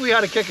Bruce Lee how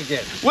to kick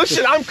again.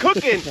 Listen, I'm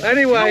cooking. Anyway.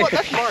 You know what?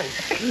 That's mine.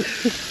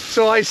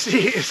 So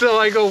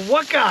I go,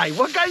 what guy?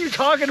 What guy are you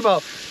talking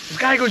about? This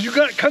guy goes,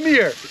 come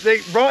here.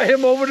 They brought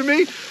him over to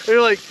me. And they're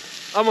like,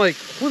 I'm like,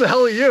 who the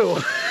hell are you?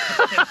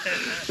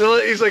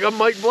 He's like, I'm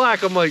Mike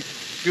Black. I'm like,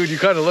 dude, you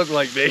kind of look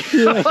like me.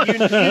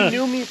 You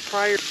knew me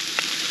prior.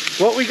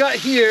 What we got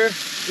here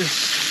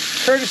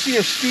is courtesy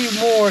of Steve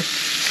Morse,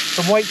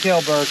 some whitetail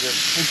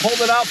burgers. We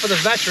pulled it out for the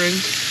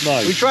veterans.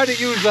 Nice. We try to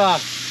use a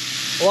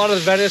lot of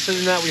the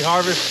venison that we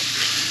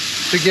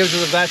harvest to give to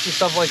the vets and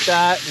stuff like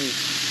that. And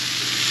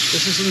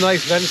this is some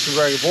nice venison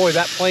burger. Boy,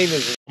 that plane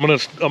is. I'm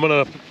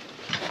gonna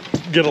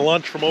get a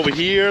lunch from over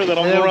here. Then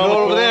I'll go around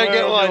over there and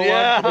get one.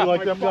 Yeah.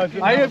 Like them guys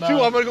didn't I have am too.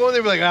 enough. I'm gonna go in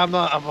there and be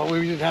like,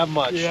 we didn't have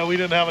much. Yeah, we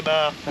didn't have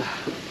enough.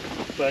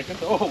 Second.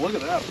 Oh, look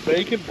at that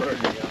bacon burger.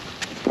 Yeah.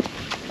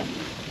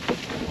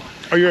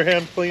 Are your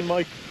hands clean,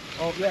 Mike?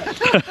 Oh, yeah.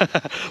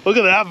 Look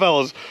at that,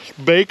 fellas.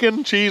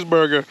 Bacon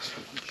cheeseburger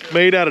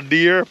made out of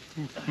deer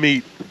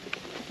meat.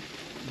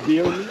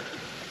 Deer meat?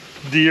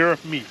 Deer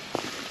meat.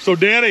 So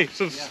Danny,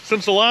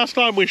 since the last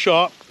time we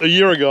shot a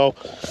year ago,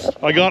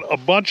 I got a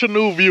bunch of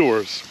new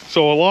viewers.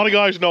 So a lot of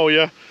guys know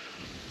you,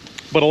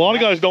 but a lot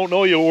of guys don't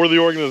know you or the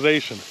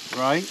organization.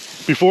 Right.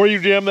 Before you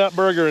jam that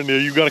burger in there,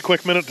 you got a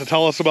quick minute to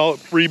tell us about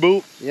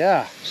Reboot?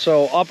 Yeah.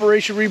 So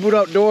Operation Reboot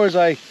Outdoors,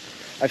 I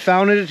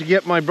founded it to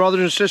get my brothers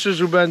and sisters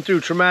who've been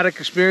through traumatic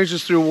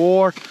experiences through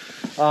war,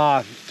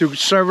 through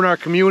serving our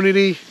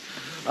community,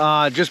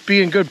 just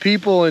being good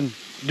people and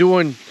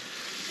doing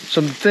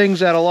some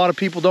things that a lot of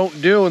people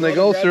don't do and they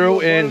go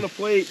through, and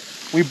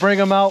we bring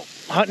them out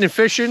hunting and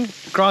fishing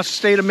across the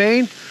state of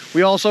Maine.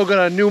 We also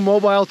got a new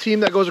mobile team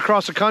that goes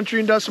across the country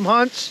and does some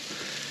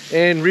hunts,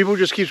 and Reboot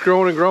just keeps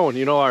growing and growing.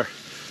 You know, our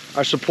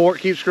support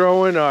keeps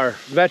growing, our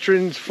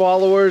veterans,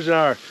 followers,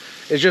 and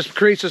it just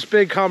creates this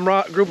big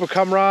group of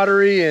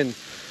camaraderie and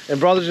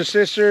brothers and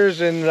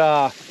sisters, and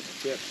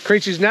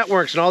creates these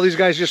networks, and all these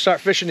guys just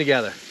start fishing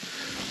together.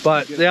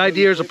 But the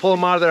idea is to pull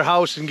them out of their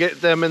house and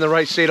get them in the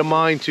right state of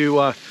mind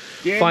to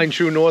find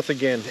true north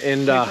again.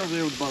 And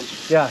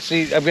yeah,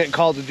 see, I'm getting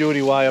called to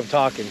duty while I'm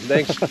talking.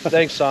 Thanks,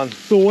 thanks, son.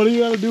 So what do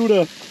you got to do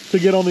to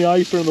get on the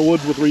ice or in the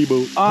woods with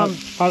Reboot?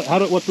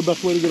 What's the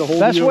best way to get a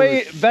hold of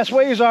you? Best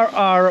way is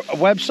our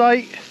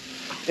website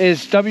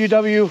is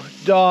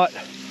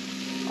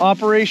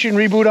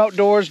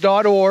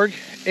www.operationrebootoutdoors.org,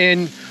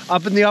 and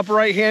up in the upper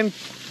right hand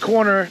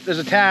corner there's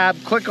a tab.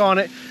 Click on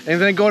it and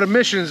then go to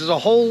missions. There's a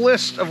whole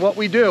list of what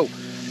we do,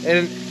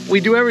 and we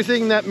do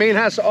everything that Maine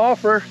has to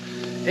offer.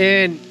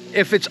 And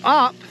if it's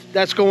up,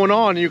 that's going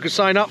on, and you can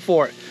sign up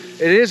for it.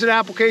 It is an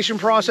application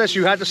process.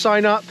 You had to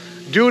sign up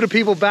due to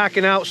people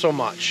backing out so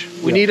much.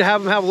 We need to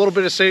have them have a little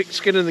bit of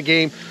skin in the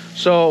game,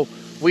 so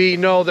we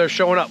know they're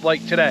showing up.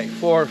 Like today,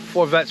 four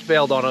vets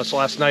bailed on us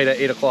last night at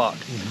 8 o'clock.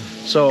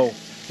 So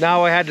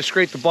now I had to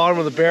scrape the bottom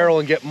of the barrel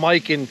and get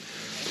Mike and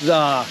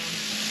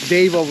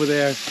Dave over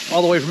there,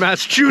 all the way from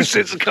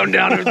Massachusetts, and come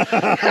down and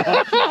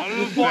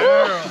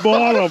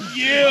bottom.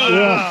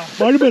 Yeah.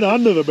 Might have been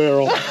under the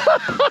barrel.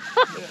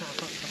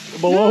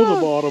 Below the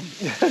bottom.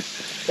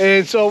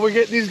 And so we're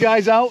getting these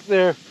guys out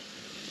there.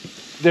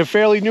 They're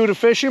fairly new to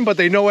fishing, but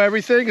they know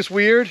everything. It's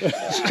weird. A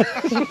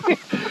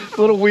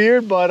little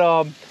weird,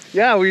 but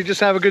yeah, we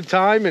just have a good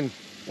time, and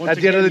at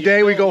the end of the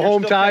day, we go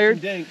home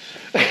tired.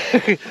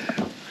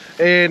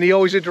 And he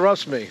always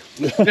interrupts me.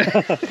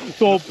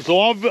 So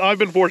I've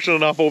been fortunate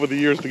enough over the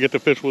years to get to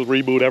fish with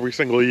Reboot every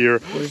single year.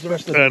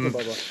 And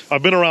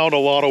I've been around a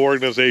lot of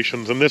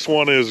organizations, and this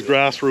one is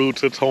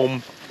grassroots. It's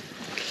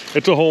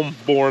a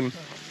home-born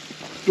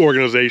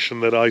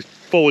organization that I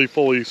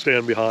fully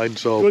stand behind.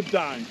 So Good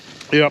time.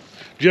 Yep.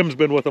 Jim's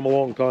been with them a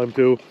long time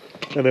too.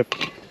 And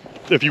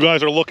if you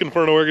guys are looking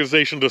for an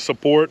organization to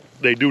support,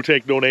 they do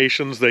take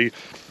donations.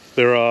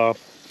 They're a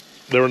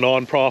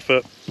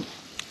non-profit.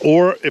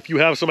 Or if you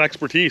have some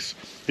expertise,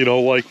 you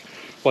know, like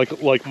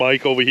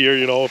Mike over here,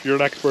 you know, if you're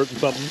an expert in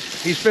something.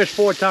 He's fished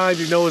 4 times.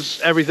 He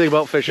knows everything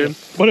about fishing.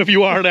 But if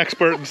you are an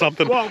expert in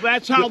something. Well,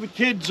 that's how the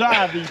kids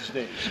are these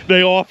days.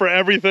 They offer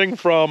everything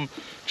from,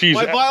 geez.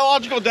 My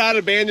biological dad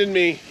abandoned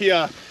me.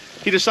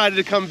 He decided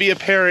to come be a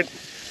parent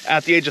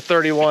at the age of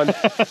 31.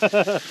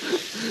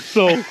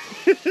 So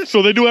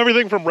they do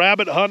everything from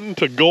rabbit hunting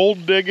to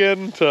gold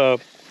digging to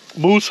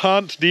moose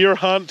hunts, deer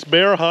hunts,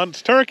 bear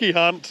hunts, turkey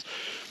hunts.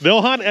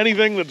 They'll hunt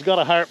anything that's got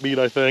a heartbeat,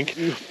 I think.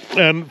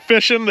 And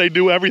fishing, they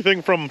do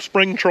everything from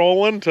spring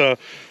trolling to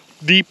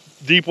deep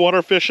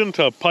water fishing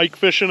to pike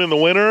fishing in the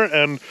winter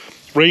and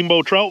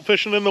rainbow trout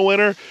fishing in the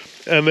winter.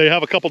 And they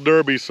have a couple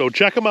derbies, so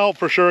check them out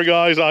for sure,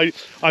 guys. I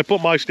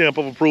put my stamp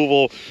of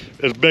approval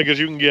as big as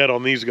you can get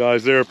on these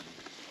guys. They're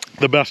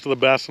the best of the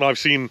best, and I've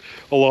seen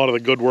a lot of the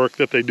good work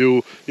that they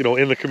do, you know,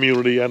 in the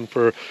community and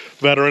for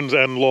veterans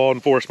and law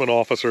enforcement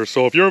officers.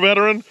 So if you're a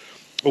veteran,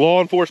 a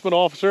law enforcement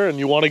officer, and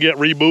you want to get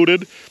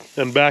rebooted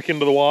and back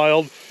into the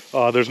wild,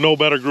 there's no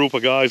better group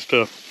of guys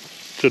to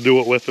to do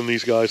it with than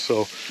these guys,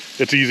 so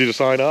it's easy to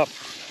sign up.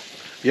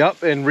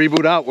 Yep, and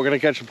reboot out. We're gonna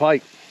catch a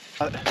pike.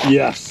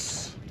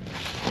 Yes.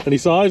 Any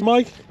size,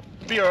 Mike?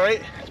 Be all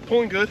right. It's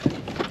pulling good.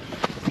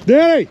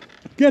 Danny,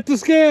 get the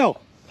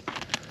scale.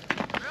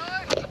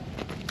 Really?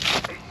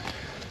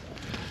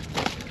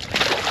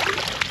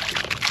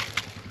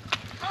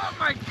 Oh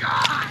my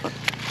God!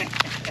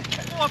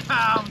 4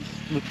 pounds.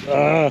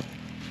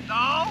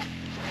 No?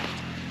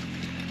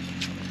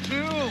 2.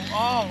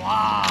 Oh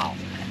wow!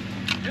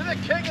 You're the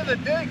king of the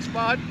digs,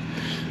 bud.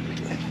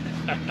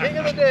 King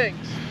of the digs.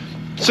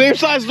 Same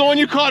size as the one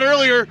you caught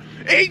earlier.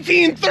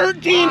 18,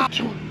 13. Wow.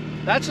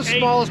 That's the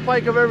smallest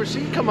pike I've ever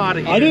seen come out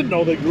of here. I didn't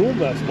know they grew them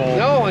that small.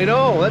 No, I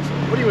know. That's,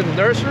 what are you, in the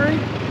nursery?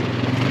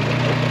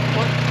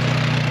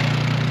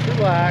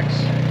 Relax.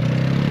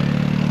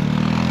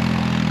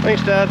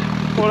 Thanks, Dad.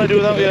 What would I do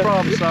without you? No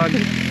problem, son.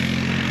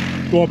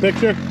 You want a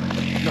picture?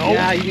 No.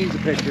 Yeah, he needs a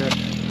picture.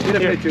 Need a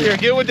picture. Here,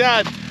 get with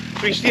Dad.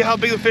 We can see how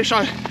big the fish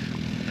are.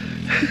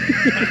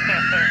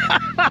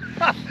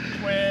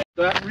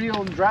 That reel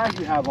and drag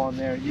you have on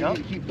there, you need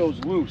to keep those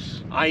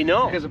loose. I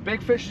know. Because a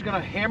big fish is going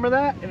to hammer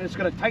that, and it's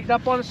going to tighten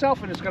up on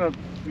itself, and it's going to,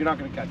 you're not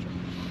going to catch it.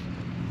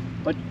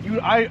 But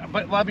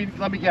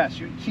let me guess.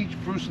 You teach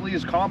Bruce Lee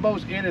his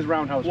combos and his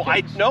roundhouse. Well,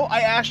 kicks.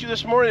 I asked you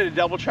this morning to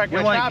double check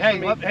You're my like, traps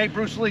for me. hey,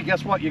 Bruce Lee,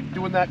 guess what? You're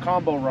doing that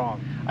combo wrong.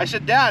 I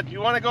said, Dad,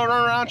 you want to go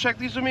run around and check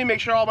these with me? Make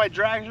sure all my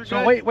drags are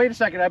So good? wait a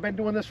second. I've been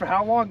doing this for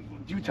how long?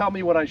 You tell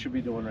me what I should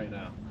be doing right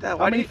now. Dad,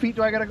 How many feet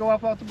do I got to go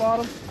up out the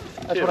bottom?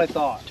 That's 2. what I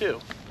thought. 2.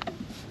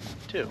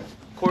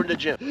 According to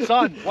Jim.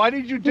 Son, why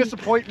did you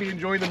disappoint me and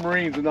join the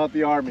Marines and not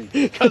the Army?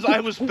 Because I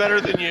was better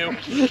than you.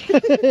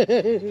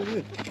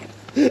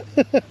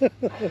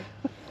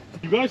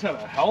 You guys had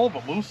a hell of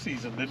a moose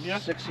season, didn't you?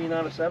 16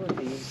 out of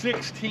 17.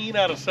 16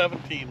 out of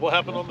 17. What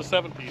happened on the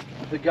 17th?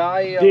 The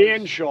guy...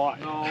 Dan shot.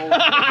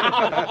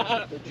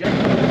 No.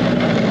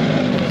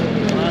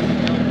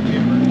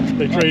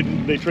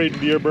 They trade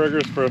deer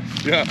burgers for Well,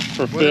 they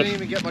fish. didn't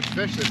even get much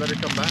fish. They better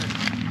come back.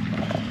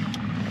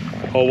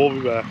 Oh, we'll be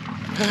back.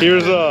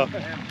 Here's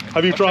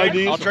have you tried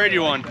these? I'll trade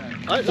you one.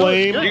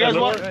 Flame. You guys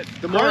want?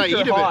 The more I eat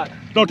of it.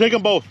 No, take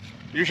them both.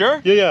 You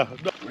sure? Yeah.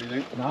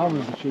 Now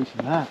we're chasing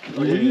that.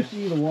 When you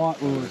see the when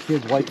we were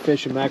kids,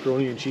 whitefish and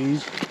macaroni and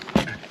cheese.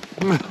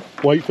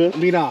 Whitefish? I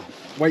mean,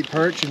 white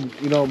perch and,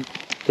 you know,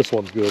 This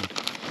one's good.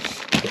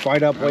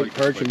 fried up white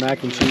perch and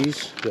mac and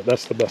cheese. Yeah,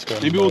 that's the best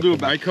one. Maybe we'll do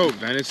I coat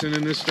venison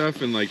in this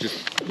stuff and like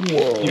just, you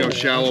know,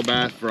 shallow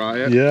bath fry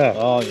it. Yeah.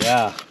 Oh,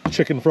 yeah.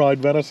 Chicken fried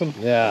venison.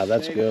 Yeah,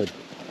 that's good.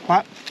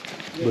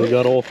 They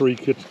got all 3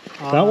 kits.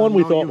 That one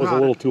we thought was a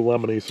little too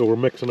lemony, so we're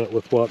mixing it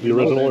with what, the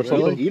original or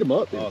something? Eat them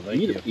up.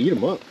 Eat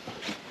them up.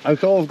 I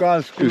told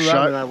guys to screw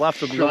around and I left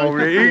them to go over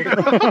to eat.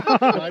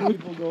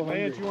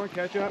 Lance, you want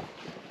ketchup?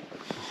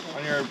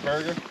 On your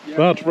burger?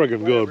 That's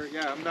friggin' good.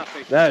 Yeah, I'm not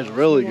taking That is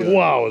really good.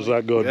 Wow, is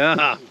that good?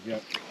 Yeah.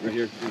 Right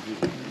here.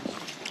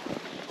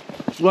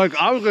 Like,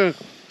 I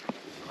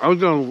was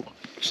gonna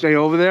stay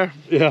over there.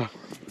 Yeah.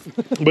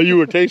 But you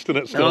were tasting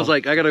it still. And I was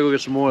like, I gotta go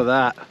get some more of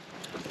that.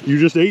 You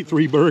just ate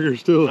 3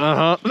 burgers too.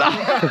 Uh-huh.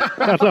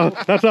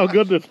 That's how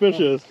good this fish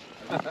is.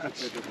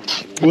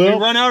 If we Well,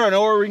 run out, I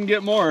know where we can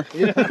get more.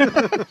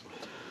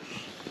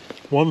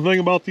 one thing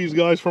about these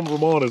guys from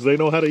Vermont is they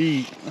know how to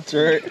eat. That's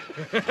right.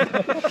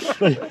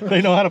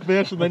 They know how to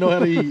fish and they know how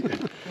to eat.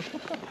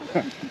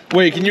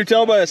 Wait, can you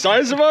tell by the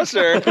size of us,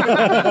 or?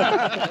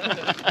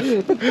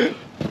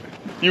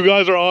 You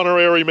guys are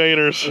honorary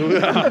Mainers.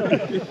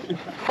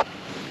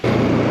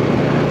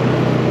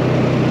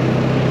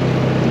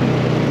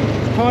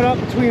 Caught up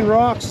between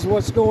rocks is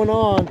what's going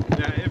on.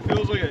 Yeah, it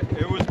feels like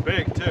it was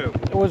big too.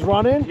 It was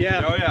running?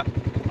 Yeah. Oh yeah.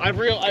 I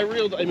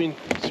reeled, I mean,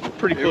 it's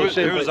pretty close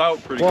in. It was but-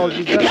 out pretty Well, good.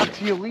 you got it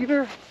to your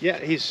leader? Yeah,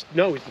 he's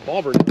the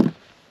bobber.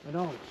 I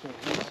know. So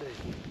let's see.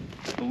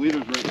 The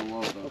leader's right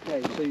below though.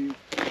 Okay,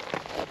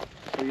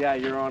 so yeah,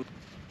 you're on.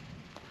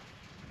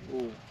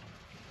 Ooh.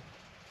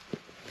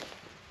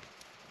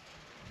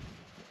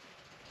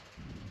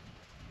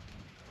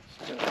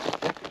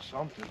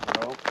 Something,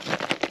 bro.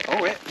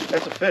 Oh, yeah,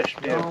 that's a fish,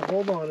 No, man.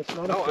 hold on, it's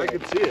not No, a I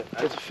fish. can see it.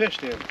 That's a fish,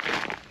 Dan.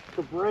 It's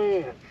a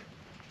branch.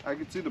 I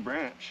can see the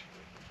branch.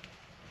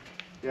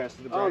 Yeah, I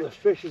see the Oh, branch.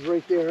 the fish is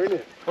right there, isn't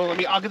it? Oh,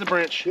 I'll get the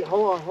branch. Yeah,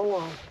 hold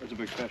on. There's a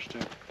big fish too.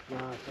 No,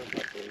 it's not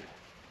that big.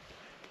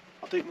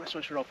 I'll take my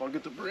sweatshirt off. I'll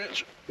get the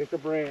branch. Get the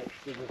branch.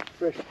 There's a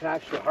fish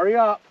attached to it. Hurry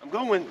up. I'm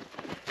going.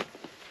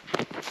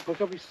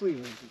 Hook up your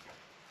sleeve.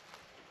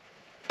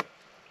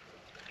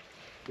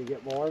 You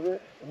get more of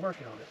it? I'm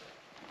working on it.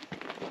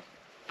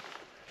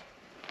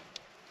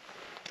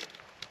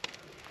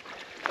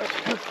 That's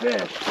a good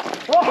fish.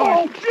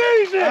 Oh,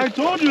 Jesus! I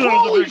told you that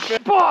was a big fish.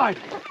 Spot!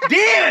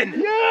 Dan!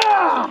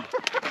 Yeah!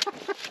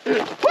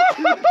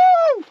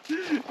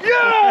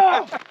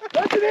 Yeah!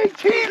 That's an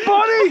 18,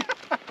 buddy!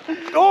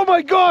 Oh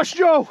my gosh,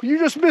 Joe! You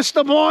just missed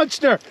the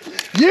monster!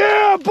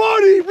 Yeah,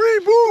 buddy!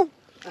 Reboot!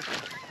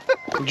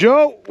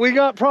 Joe, we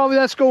got probably,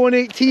 that's going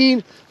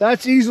 18.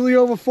 That's easily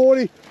over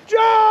 40.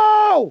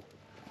 Joe!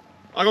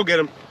 I'll go get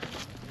him.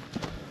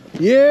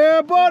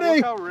 Yeah, buddy!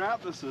 Look how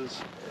wrapped this is.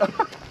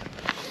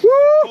 Woo!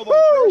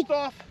 Woo!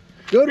 off,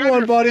 Good grab one,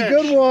 your buddy. fish.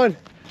 Good one.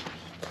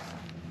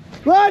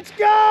 Let's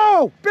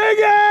go, Big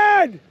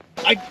Ed!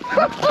 I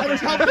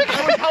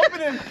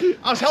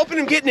was helping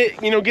him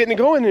getting it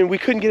going, and we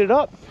couldn't get it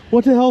up.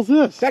 What the hell's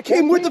this? That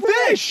came with the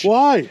fish.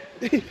 Why?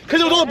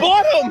 Because it was on the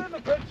bottom.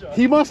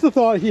 He must have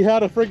thought he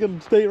had a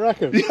friggin' state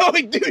record. You know,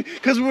 like, dude,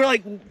 because we were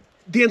like,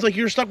 Dan's like,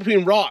 you're stuck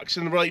between rocks,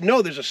 and we're like,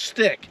 no, there's a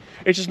stick.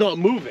 It's just not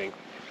moving.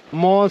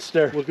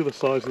 Monster. Look at the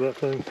size of that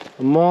thing.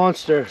 A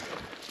monster.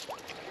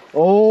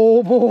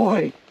 Oh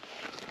boy.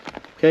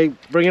 Okay,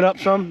 bring it up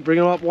some. Bring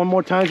it up one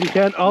more time if you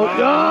can. Oh,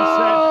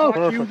 Fuck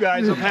no! you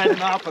guys, I've had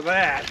enough of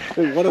that.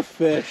 Hey, what a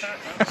fish.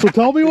 So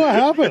tell me what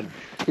happened.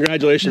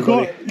 Congratulations,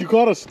 buddy. You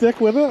caught a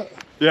stick with it?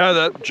 Yeah,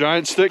 that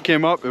giant stick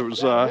came up. It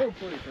was,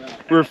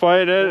 we were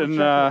fighting it and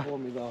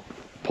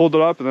pulled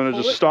it up, and then it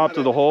just stopped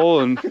at the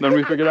hole, and then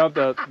we figured out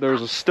that there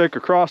was a stick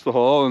across the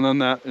hole, and then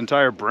that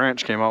entire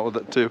branch came out with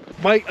it too.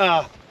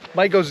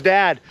 Mike goes,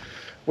 Dad,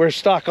 we're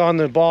stuck on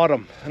the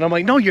bottom. And I'm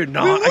like, no, you're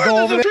not. I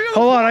go over there.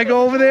 Hold on, I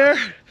go over there.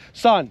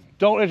 Son,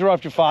 don't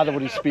interrupt your father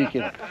when he's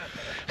speaking.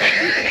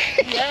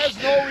 He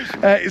has no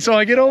respect. So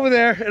I get over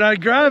there and I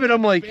grab it.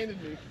 I'm like,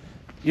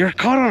 you're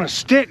caught on a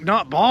stick,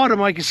 not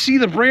bottom. I can see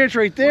the branch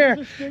right there.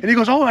 And he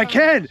goes, oh, I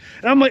can.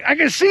 And I'm like, I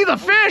can see the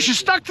fish. It's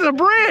stuck to the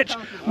branch.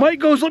 Mike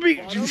goes, let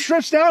me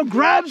stretch down,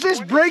 grabs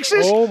this, breaks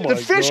this. Oh the my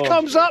fish God.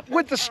 comes up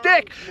with the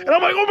stick. And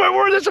I'm like, oh my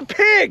word, that's a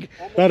pig.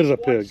 That is a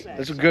pig.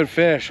 That's a good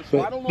fish.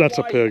 That's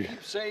a pig.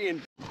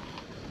 Saying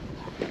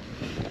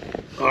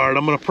All right,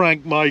 I'm gonna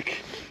prank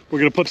Mike. We're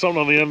gonna put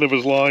something on the end of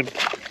his line.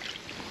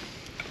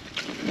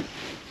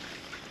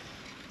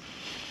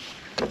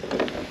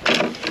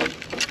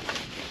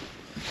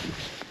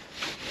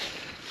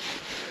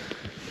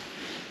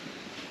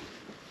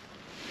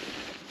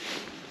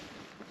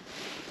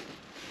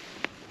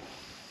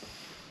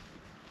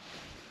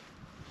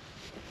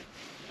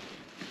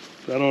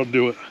 That ought to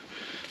do it.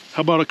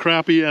 How about a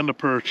crappie and a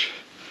perch?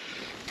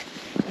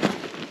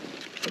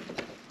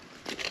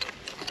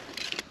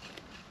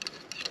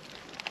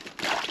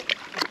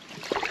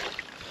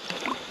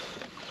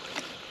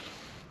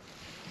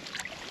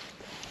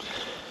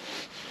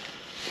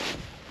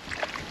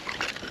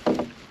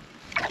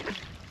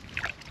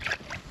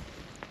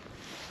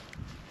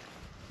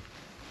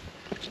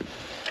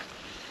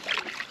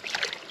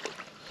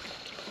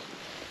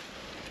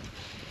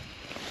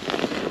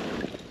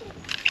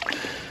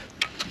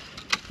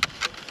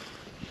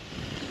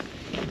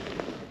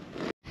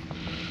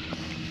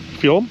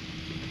 Feel 'em?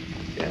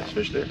 Yeah, there's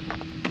fish there.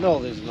 No,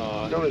 there's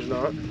not. No, there's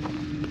not.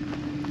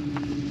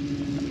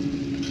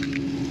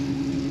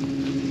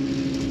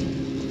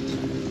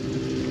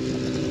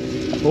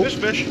 Oh. There's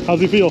fish.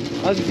 How's he feel?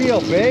 How's it feel,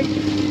 big?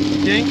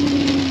 Dink.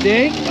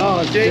 Dink?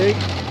 Oh, it's Dink. dink.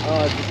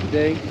 Oh, it's just a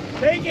dink.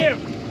 take him.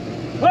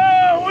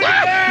 Oh, look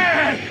at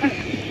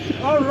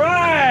that! All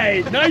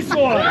right, nice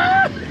one.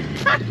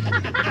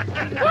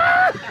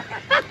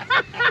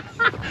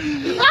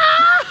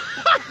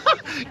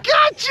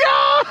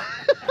 Gotcha!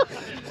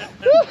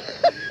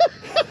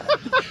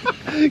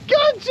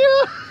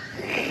 Gotcha!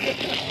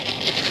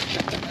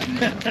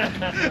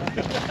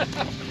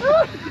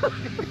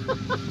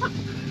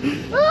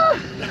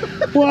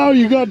 Wow,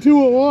 you got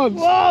two at once.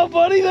 Wow,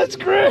 buddy, that's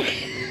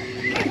great.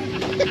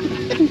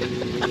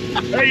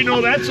 Hey, you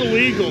know that's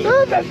illegal.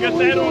 That's Got what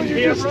that on you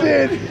camera? just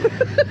did.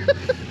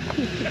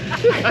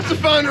 That's the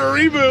founder of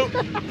Reboot.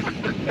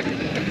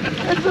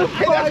 It's a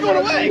Hey, that's going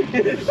away.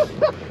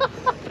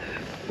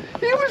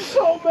 He was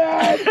so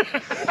mad.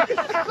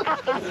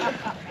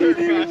 He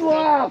didn't even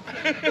laugh.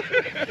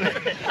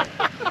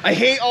 I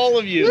hate all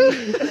of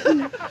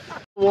you.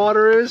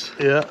 Water is.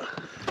 Yeah.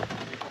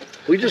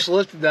 We just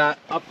lifted that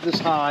up this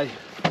high.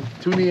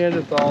 2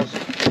 Neanderthals.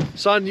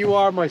 Son, you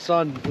are my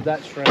son with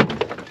that strength.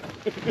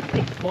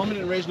 Mom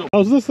didn't raise no.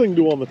 How's this thing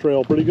do on the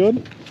trail? Pretty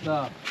good?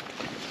 No.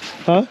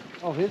 Huh?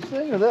 Oh, his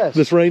thing or this?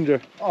 This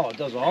Ranger. Oh, it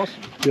does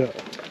awesome. Yeah.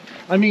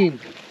 I mean,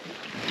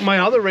 my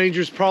other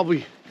Ranger's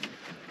probably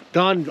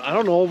done, I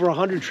don't know, over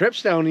 100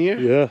 trips down here.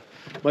 Yeah.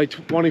 By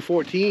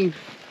 2014.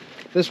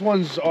 This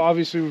one's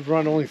obviously we've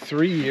run only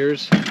 3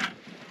 years.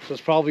 So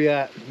it's probably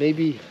at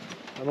maybe,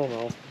 I don't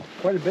know,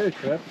 quite a bit of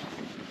trips.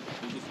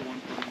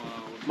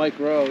 Mike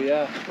Rowe,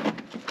 yeah.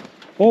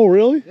 Oh,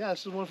 really? Yeah, this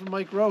is the one from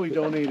Mike Rowe he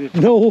donated.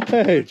 No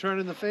way.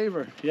 Returning the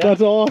favor. Yeah.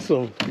 That's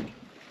awesome.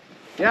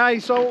 Yeah,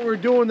 he saw what we were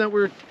doing, that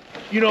we're,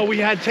 you know, we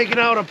had taken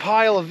out a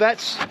pile of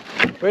vets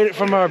right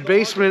from our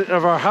basement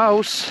of our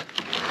house.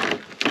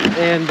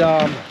 And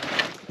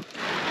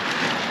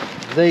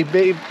they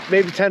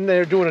maybe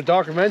they're doing a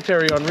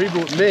documentary on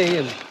Reboot Me,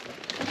 and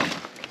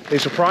they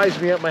surprised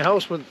me at my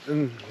house with,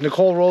 and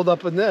Nicole rolled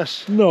up in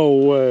this. No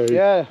way.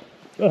 Yeah.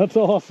 That's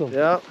awesome.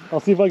 Yeah. I'll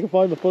see if I can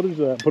find the footage of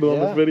that. Put it on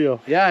this video.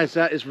 Yeah, it's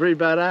pretty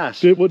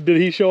badass. Did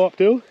he show up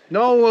too?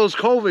 No, it was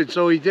COVID,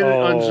 so he did it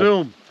on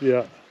Zoom.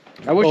 Yeah.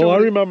 I wish I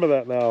remember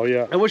that now.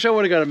 Yeah. I wish I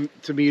would have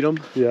got to meet him.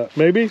 Yeah.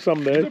 Maybe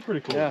someday.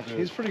 Pretty cool. Yeah,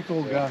 he's a pretty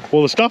cool guy.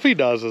 Well, the stuff he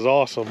does is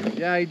awesome.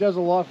 Yeah, he does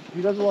a lot.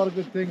 He does a lot of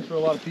good things for a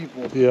lot of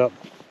people. Yeah.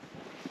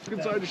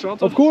 Inside the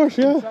shelter? Of course,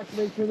 yeah. Check,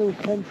 make sure there was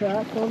 10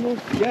 tracks on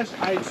this. Yes,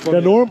 Yeah,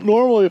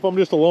 normally if I'm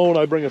just alone,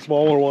 I bring a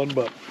smaller one,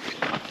 but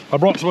I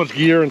brought so much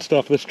gear and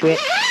stuff this trip.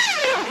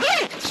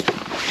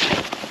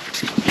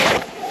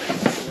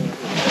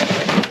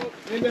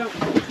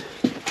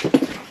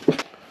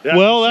 Yeah,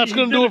 well, that's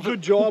gonna do it.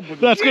 Good job with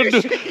That's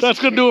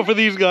gonna do it for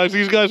these guys.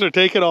 These guys are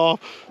taking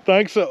off.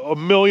 Thanks a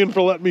million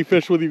for letting me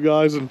fish with you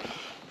guys, and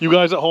you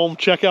guys at home,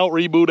 check out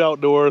Reboot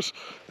Outdoors.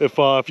 If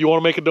you want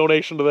to make a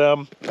donation to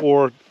them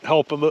or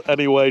help them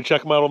anyway,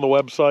 check them out on the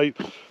website.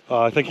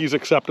 I think he's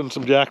accepting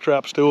some jack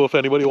traps too. If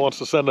anybody wants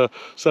to send a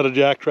set of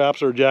jack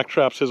traps or jack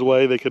traps his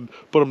way, they could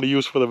put them to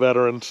use for the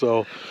veterans.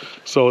 So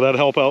that'd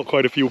help out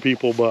quite a few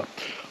people. But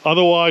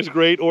otherwise,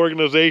 great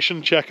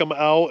organization. Check them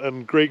out,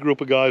 and great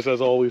group of guys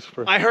as always.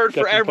 I heard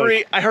for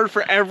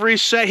every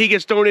set he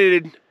gets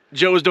donated,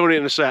 Joe is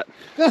donating a set.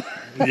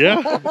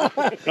 Yeah,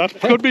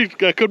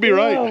 that could be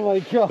right. Oh my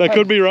God. That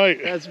could be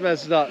right. That's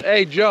messed up.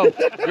 Hey, Joe,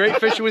 great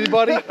fishing with you,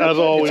 buddy. As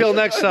always. Until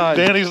next time.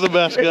 Danny's the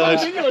best,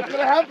 guys. What's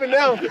gonna happen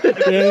now?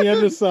 Danny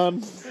and his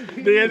son.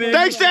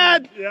 Thanks,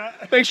 Dad. Yeah.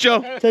 Thanks,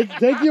 Joe.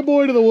 Take your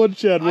boy to the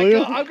woodshed, will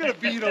you? I'm gonna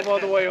beat him on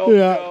the way home.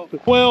 Yeah. Joe.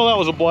 Well, that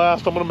was a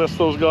blast. I'm gonna miss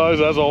those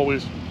guys as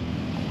always.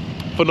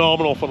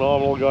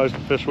 Phenomenal guys to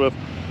fish with.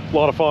 A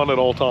lot of fun at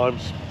all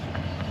times.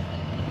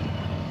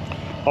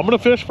 I'm gonna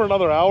fish for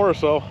another hour or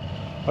so.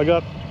 I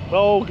got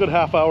a good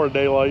half hour of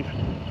daylight.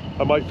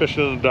 I might fish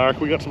it in the dark.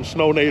 We got some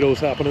snow tornadoes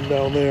happening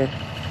down there.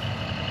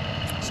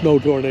 Snow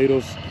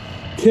tornadoes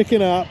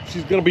kicking up.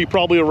 She's gonna be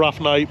probably a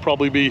rough night.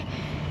 Probably be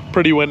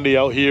pretty windy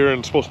out here, and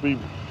it's supposed to be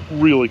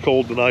really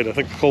cold tonight. I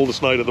think the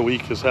coldest night of the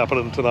week is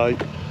happening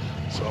tonight.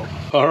 So,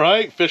 all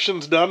right,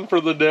 fishing's done for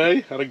the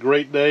day. Had a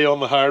great day on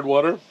the hard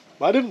water.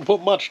 I didn't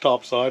put much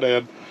topside. I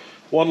had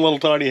one little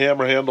tiny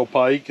hammer handle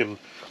pike, and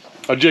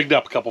I jigged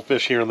up a couple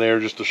fish here and there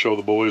just to show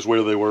the boys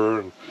where they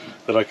were and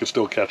that I could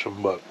still catch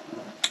them. But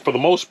for the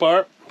most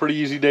part, pretty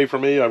easy day for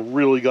me. I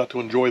really got to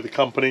enjoy the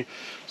company.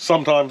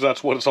 Sometimes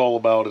that's what it's all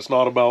about. It's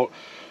not about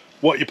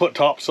what you put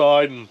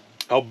topside and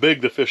how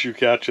big the fish you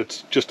catch.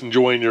 It's just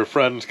enjoying your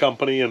friends'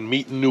 company and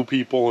meeting new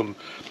people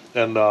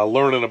and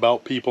learning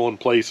about people and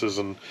places.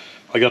 And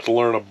I got to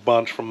learn a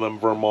bunch from them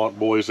Vermont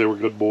boys. They were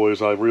good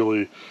boys. I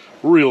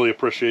really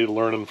appreciated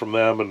learning from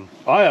them, and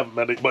I haven't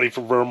met anybody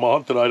from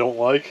Vermont that I don't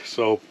like,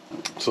 so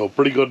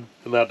pretty good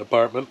in that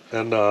department.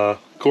 And of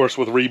course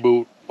with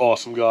Reboot,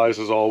 awesome guys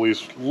as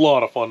always, a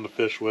lot of fun to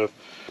fish with,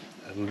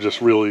 and just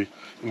really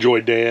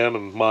enjoyed Dan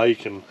and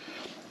Mike and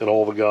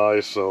all the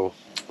guys,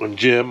 and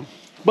Jim.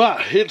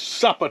 But it's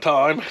supper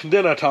time,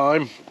 dinner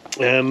time,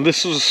 and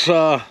this is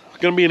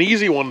gonna be an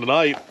easy one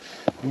tonight.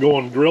 I'm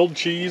going grilled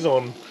cheese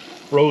on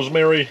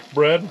rosemary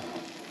bread,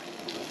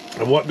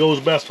 and what goes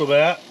best with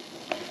that?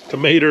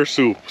 Tomato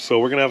soup. So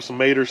we're gonna have some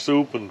tomato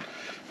soup and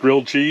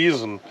grilled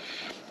cheese, and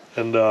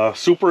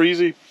super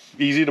easy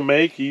to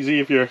make,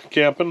 easy if you're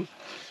camping,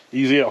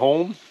 easy at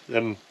home,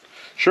 and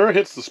sure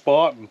hits the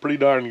spot and pretty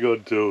darn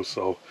good too.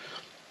 So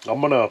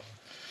I'm gonna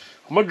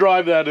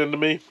drive that into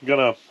me. I'm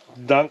gonna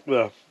dunk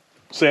the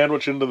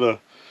sandwich into the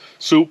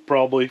soup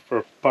probably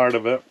for part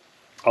of it.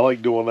 I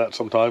like doing that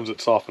sometimes. It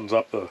softens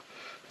up the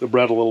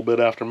bread a little bit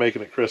after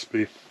making it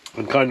crispy,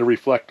 and kind of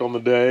reflect on the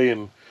day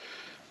and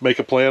make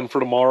a plan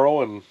for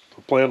tomorrow and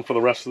a plan for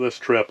the rest of this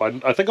trip.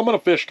 I think I'm going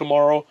to fish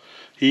tomorrow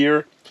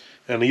here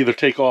and either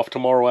take off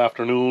tomorrow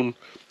afternoon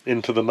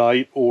into the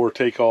night or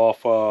take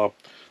off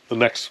the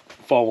next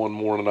following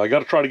morning. I got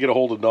to try to get a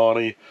hold of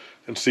Donnie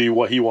and see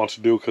what he wants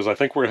to do, because I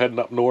think we're heading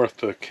up north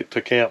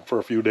to camp for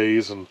a few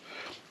days, and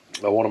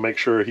I want to make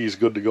sure he's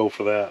good to go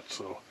for that.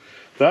 So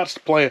that's the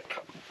plan.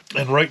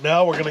 And right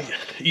now we're going to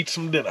eat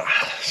some dinner,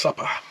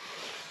 supper.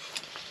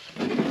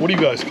 What do you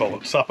guys call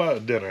it? Supper or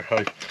dinner?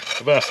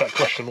 I've asked that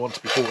question once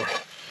before.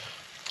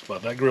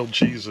 But that grilled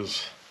cheese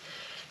is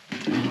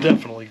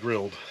definitely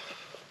grilled.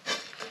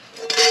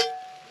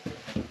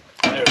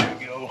 There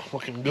we go.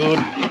 Looking good.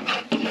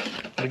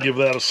 Gonna give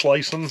that a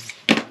slicing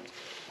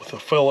with a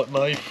fillet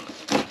knife.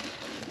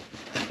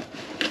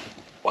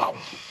 Wow.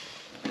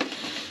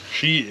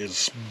 She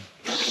is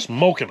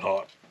smoking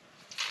hot.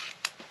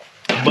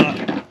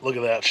 But look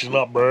at that. She's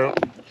not burnt.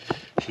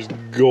 She's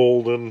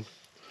golden.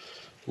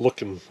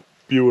 Looking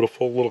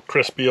beautiful, a little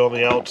crispy on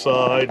the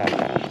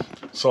outside,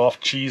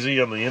 soft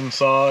cheesy on the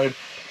inside,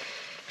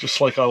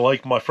 just like I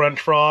like my French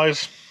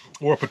fries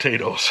or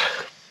potatoes.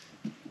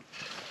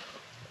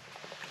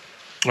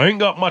 I ain't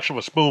got much of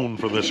a spoon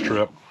for this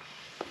trip.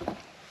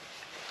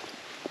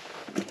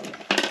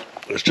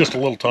 It's just a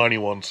little tiny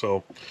one,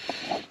 so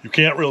you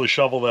can't really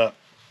shovel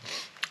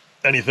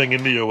anything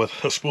into you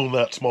with a spoon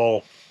that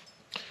small.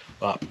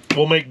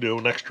 We'll make do.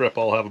 Next trip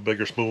I'll have a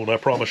bigger spoon, I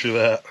promise you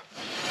that.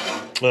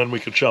 Then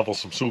we could shovel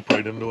some soup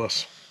right into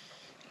us.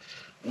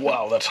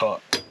 Wow, that's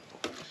hot.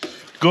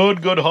 Good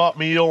hot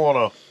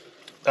meal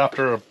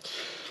after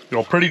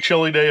a pretty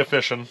chilly day of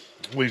fishing.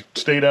 We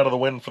stayed out of the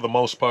wind for the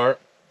most part.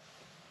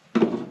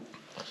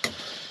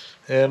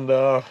 And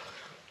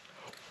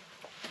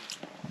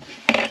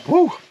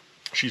whoo,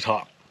 she's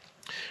hot.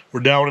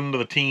 We're down into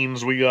the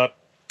teens. We got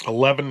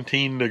 11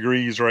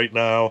 degrees right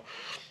now.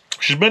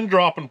 she's been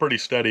dropping pretty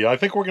steady. I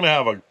think we're going to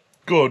have a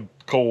good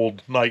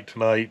cold night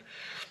tonight.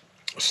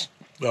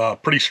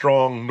 Pretty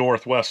strong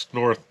north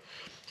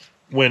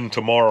wind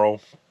tomorrow.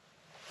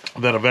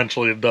 Then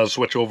eventually it does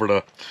switch over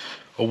to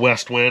a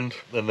west wind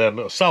and then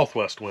a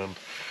southwest wind.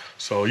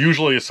 So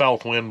usually a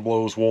south wind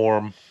blows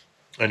warm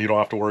and you don't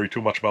have to worry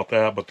too much about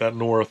that. But that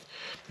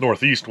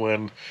northeast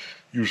wind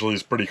usually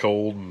is pretty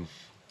cold and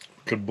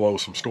could blow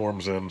some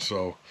storms in.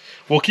 So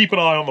we'll keep an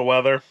eye on the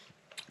weather,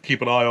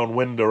 keep an eye on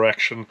wind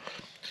direction.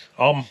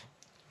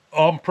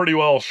 I'm pretty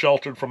well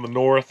sheltered from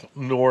the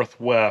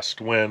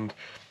northwest wind.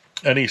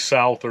 Any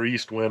south or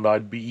east wind,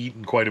 I'd be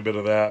eating quite a bit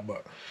of that,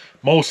 but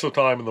most of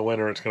the time in the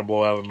winter, it's going to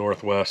blow out of the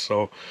northwest.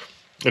 So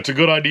it's a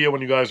good idea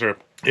when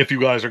if you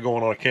guys are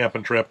going on a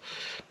camping trip,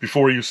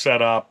 before you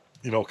set up,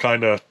 you know,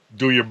 kind of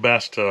do your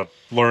best to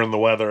learn the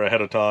weather ahead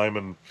of time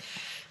and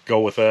go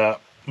with that.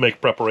 Make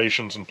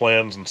preparations and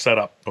plans and set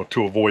up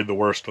to avoid the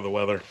worst of the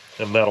weather,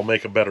 and that'll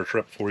make a better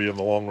trip for you in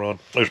the long run.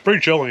 It's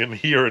pretty chilly in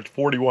here at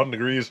 41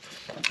 degrees,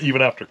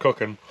 even after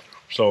cooking.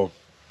 So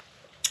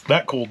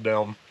that cooled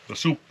down. The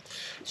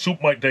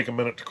soup might take a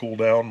minute to cool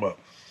down, but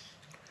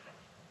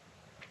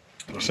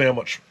the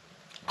sandwich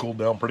cooled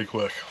down pretty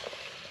quick.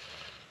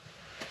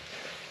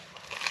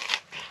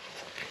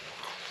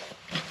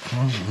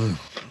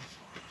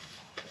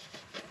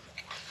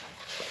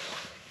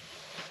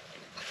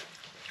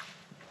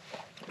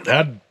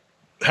 Had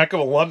a heck of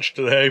a lunch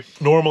today.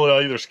 Normally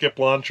I either skip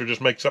lunch or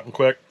just make something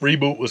quick.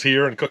 Reboot was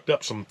here and cooked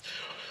up some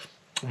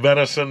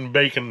venison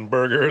bacon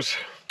burgers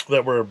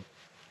that were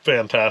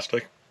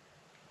fantastic.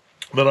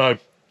 Then I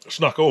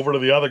snuck over to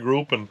the other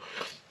group and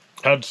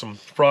had some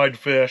fried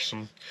fish,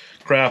 some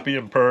crappie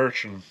and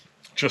perch, and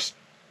just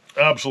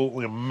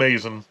absolutely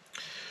amazing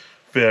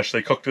fish.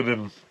 They cooked it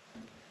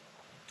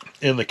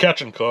in the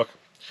catch and cook,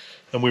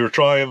 and we were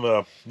trying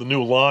the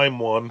new lime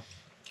one,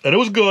 and it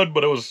was good,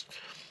 but it was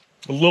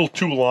a little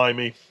too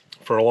limey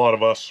for a lot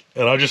of us.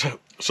 And I just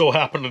so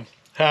happened to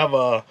have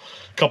a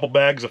couple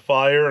bags of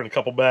fire and a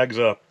couple bags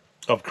of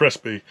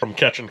crispy from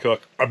catch and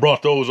cook. I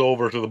brought those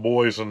over to the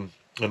boys and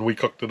we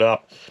cooked it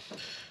up.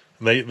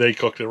 And they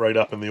cooked it right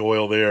up in the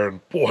oil there,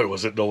 and boy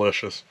was it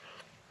delicious.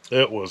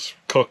 It was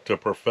cooked to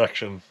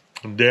perfection.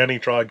 And Danny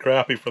tried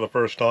crappie for the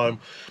first time,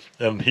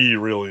 and he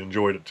really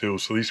enjoyed it too.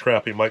 So these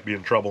crappie might be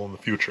in trouble in the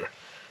future.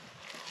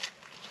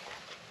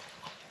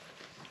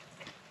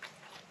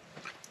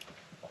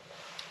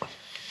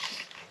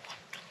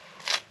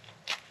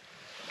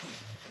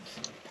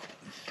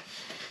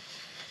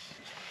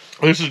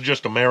 This is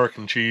just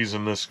American cheese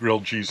in this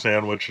grilled cheese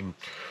sandwich, and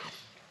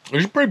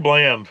it's pretty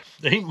bland.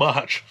 It ain't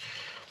much.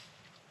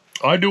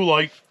 I do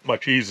like my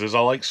cheeses. I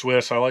like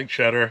Swiss, I like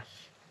cheddar,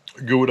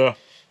 Gouda.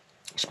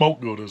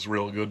 Smoked Gouda is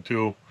real good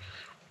too.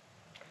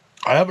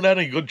 I haven't had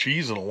any good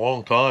cheese in a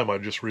long time, I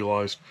just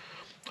realized.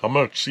 I'm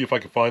going to see if I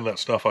can find that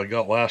stuff I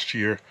got last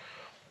year.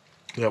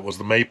 That was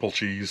the maple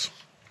cheese.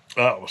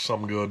 That was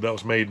some good. That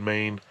was made in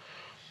Maine.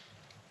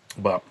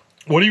 But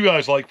what do you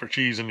guys like for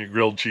cheese in your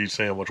grilled cheese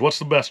sandwich? What's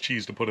the best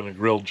cheese to put in a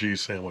grilled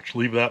cheese sandwich?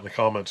 Leave that in the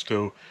comments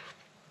too.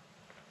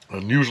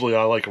 And usually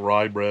I like a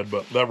rye bread,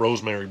 but that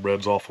rosemary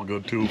bread's awful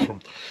good too from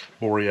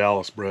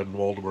Borealis Bread in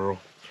Waldoboro.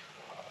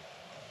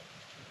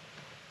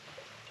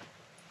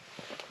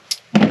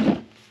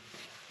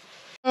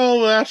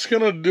 Well, that's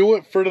going to do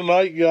it for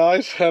tonight,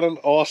 guys. Had an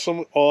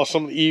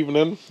awesome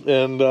evening.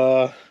 And,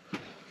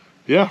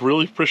 yeah,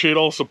 really appreciate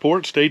all the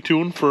support. Stay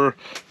tuned for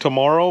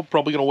tomorrow.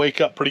 Probably going to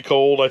wake up pretty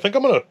cold. I think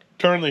I'm going to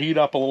turn the heat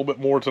up a little bit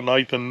more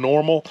tonight than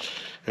normal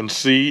and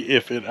see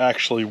if it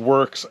actually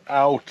works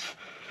out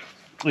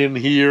in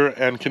here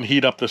and can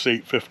heat up this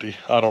 850.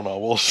 I don't know.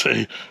 We'll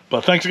see.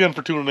 But thanks again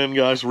for tuning in,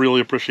 guys. Really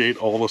appreciate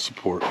all the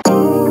support.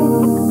 We'll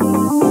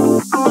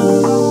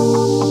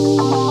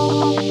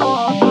be right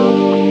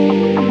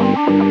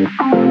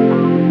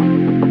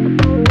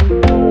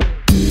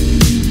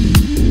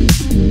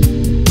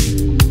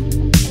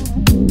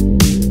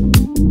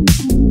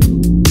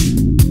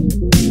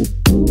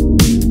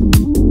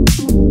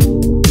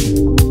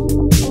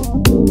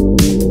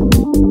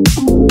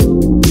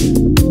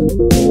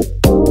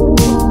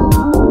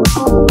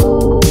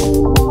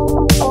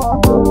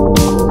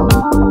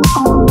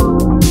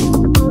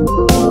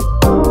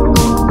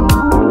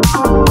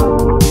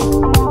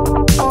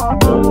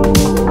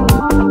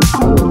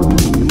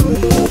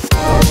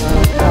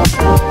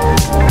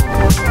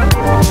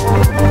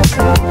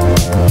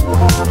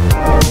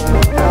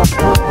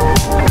back.